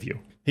 Any of you.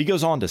 He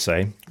goes on to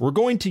say, we're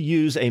going to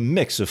use a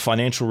mix of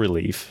financial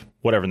relief,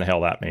 whatever in the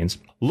hell that means,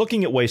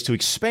 looking at ways to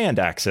expand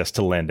access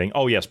to lending.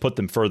 Oh, yes, put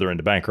them further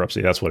into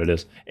bankruptcy. That's what it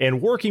is.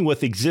 And working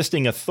with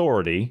existing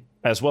authority,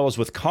 as well as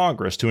with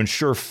Congress, to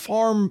ensure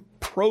farm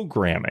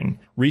programming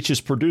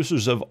reaches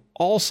producers of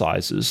all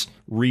sizes,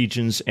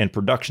 regions, and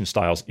production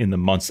styles in the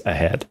months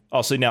ahead.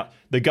 Oh, so now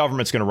the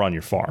government's going to run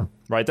your farm,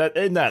 right?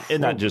 Isn't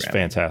that just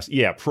fantastic?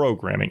 Yeah,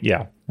 programming.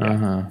 Yeah.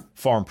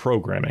 Farm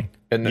programming.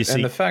 And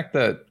the fact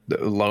that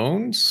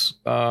loans,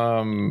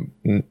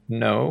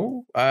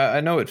 no,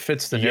 I know it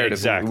fits the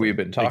narrative we've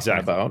been talking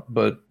about,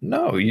 but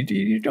no,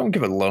 you don't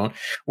give a loan.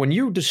 When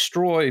you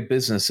destroy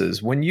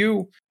businesses, when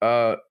you,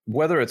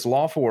 whether it's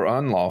lawful or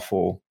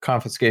unlawful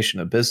confiscation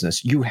of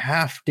business, you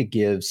have to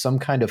give some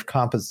kind of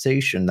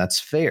compensation that's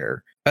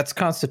fair. That's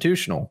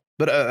constitutional.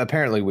 But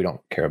apparently we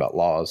don't care about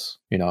laws.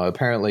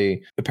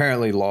 Apparently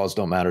laws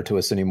don't matter to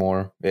us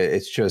anymore.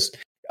 It's just,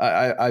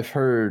 I've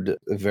heard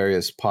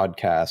various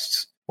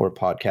podcasts or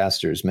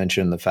podcasters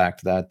mention the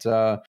fact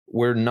that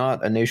we're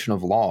not a nation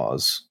of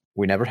laws.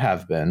 We never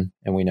have been,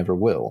 and we never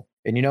will.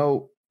 And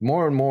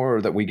more and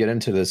more that we get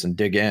into this and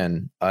dig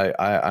in,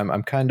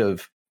 I'm kind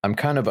of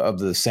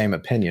the same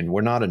opinion.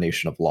 We're not a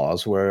nation of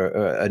laws. We're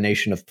a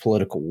nation of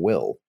political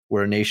will.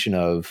 We're a nation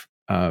of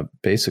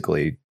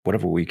basically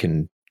whatever we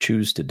can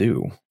choose to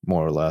do,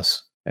 more or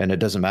less. And it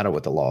doesn't matter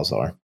what the laws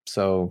are.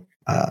 So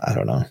I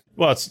don't know.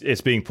 Well,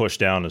 it's being pushed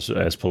down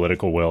as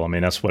political will. I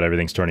mean, that's what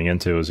everything's turning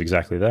into, is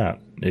exactly that.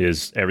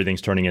 Is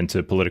everything's turning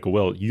into political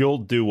will. You'll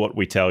do what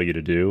we tell you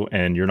to do,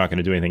 and you're not going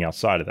to do anything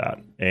outside of that.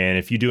 And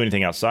if you do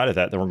anything outside of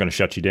that, then we're going to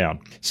shut you down.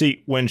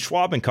 See, when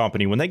Schwab and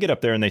company, when they get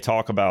up there and they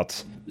talk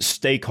about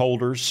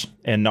stakeholders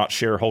and not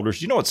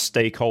shareholders, you know what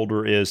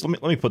stakeholder is?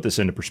 Let me put this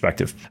into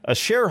perspective. A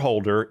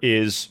shareholder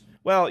is,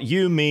 well,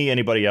 you, me,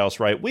 anybody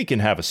else, right? We can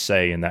have a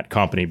say in that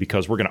company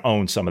because we're going to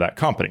own some of that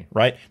company,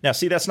 right? Now,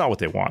 see, that's not what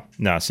they want.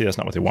 That's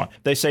not what they want.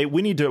 They say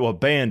we need to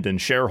abandon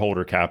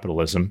shareholder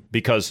capitalism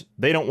because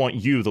they don't want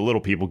you, the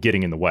little people,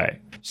 getting in the way.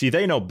 See,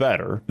 they know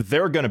better.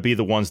 They're going to be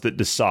the ones that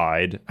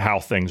decide how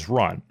things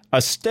run.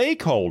 A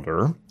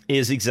stakeholder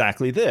is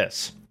exactly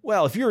this.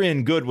 Well, if you're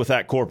in good with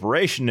that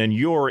corporation and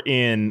you're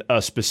in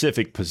a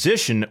specific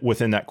position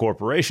within that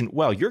corporation,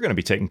 well, you're going to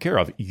be taken care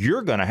of.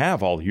 You're going to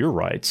have all your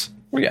rights.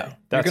 Well, yeah,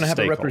 you're going to have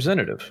a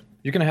representative.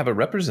 You're going to have a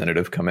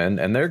representative come in,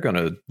 and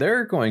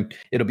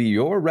it'll be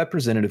your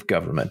representative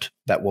government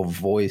that will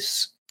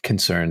voice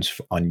concerns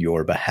on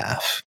your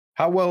behalf.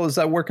 How well is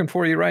that working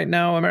for you right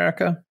now,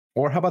 America?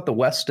 Or how about the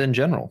West in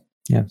general?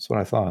 Yeah, that's what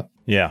I thought.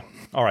 Yeah.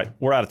 All right.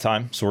 We're out of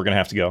time, so we're going to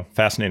have to go.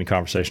 Fascinating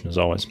conversation as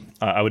always.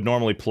 I would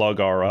normally plug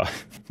our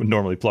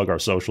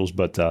socials,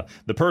 but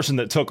the person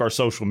that took our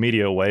social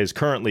media away is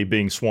currently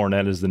being sworn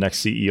in as the next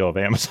CEO of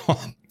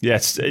Amazon. Yeah,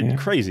 it's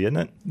crazy, isn't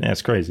it? Yeah,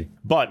 it's crazy.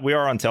 But we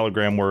are on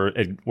Telegram.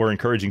 We're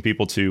encouraging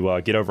people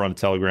to get over on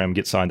Telegram,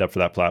 get signed up for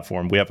that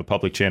platform. We have a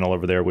public channel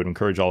over there. We'd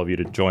encourage all of you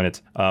to join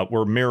it.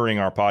 We're mirroring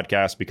our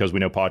podcast because we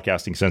know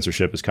podcasting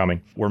censorship is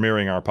coming. We're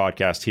mirroring our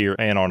podcast here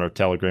and on our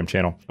Telegram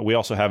channel. We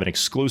also have an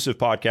exclusive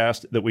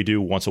podcast that we do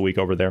once a week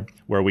over there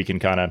where we can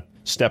kind of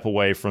step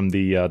away from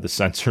the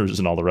censors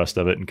and all the rest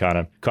of it and kind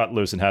of cut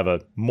loose and have a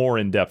more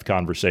in-depth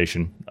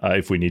conversation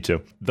if we need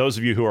to. Those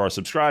of you who are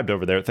subscribed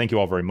over there, thank you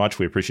all very much.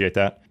 We appreciate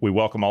that. We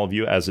welcome all of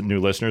you as new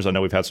listeners. I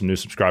know we've had some new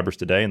subscribers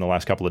today in the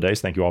last couple of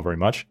days. Thank you all very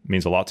much. It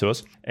means a lot to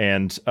us.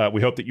 And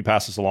we hope that you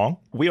pass us along.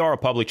 We are a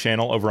public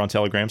channel over on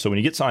Telegram. So when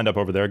you get signed up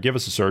over there, give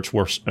us a search.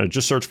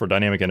 Just search for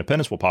Dynamic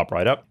Independence. We'll pop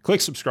right up.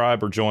 Click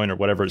subscribe or join or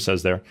whatever it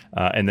says there.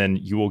 And then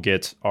you will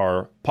get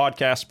our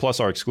podcast plus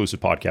our exclusive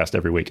podcast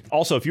every week.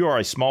 Also, if you are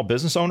a small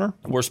business owner,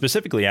 we're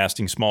specifically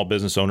asking small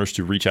business owners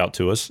to reach out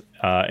to us.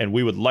 And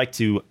we would like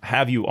to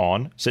have you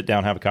on, sit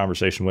down, have a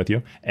conversation with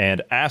you,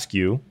 and ask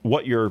you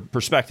what your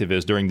perspective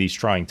is during these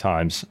trying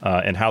times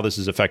and how this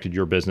has affected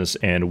your business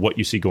and what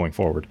you see going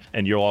forward.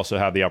 And you'll also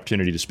have the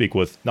opportunity to speak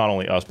with not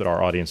only us, but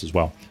our audience as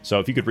well. So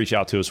if you could reach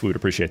out to us, we would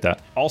appreciate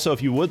that. Also,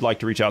 if you would like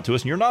to reach out to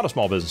us and you're not a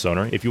small business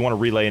owner, if you want to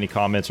relay any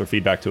comments or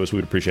feedback to us, we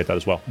would appreciate that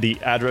as well. The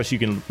address you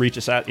can reach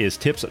us at is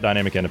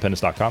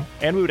tips@dynamicindependence.com.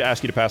 And we would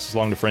ask you to pass us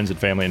along to friends and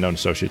family and known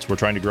associates. We're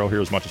trying to grow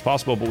here as much as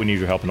possible, but we need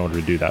your help in order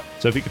to do that.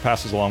 So if you could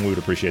pass us along, we would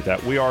appreciate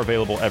that. We are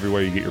available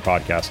everywhere you get your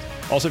podcast.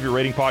 Also, if you're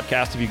rating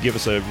podcasts, if you give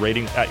us a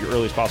rating at your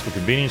earliest possible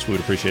convenience, we would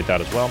appreciate that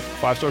as well.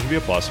 5 stars would be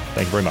a plus.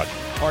 Thank you very much.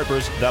 All right,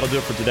 Bruce, that'll do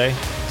it for today.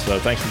 So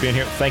thanks for being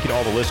here. Thank you to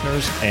all the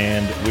listeners,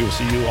 and we will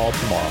see you all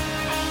tomorrow.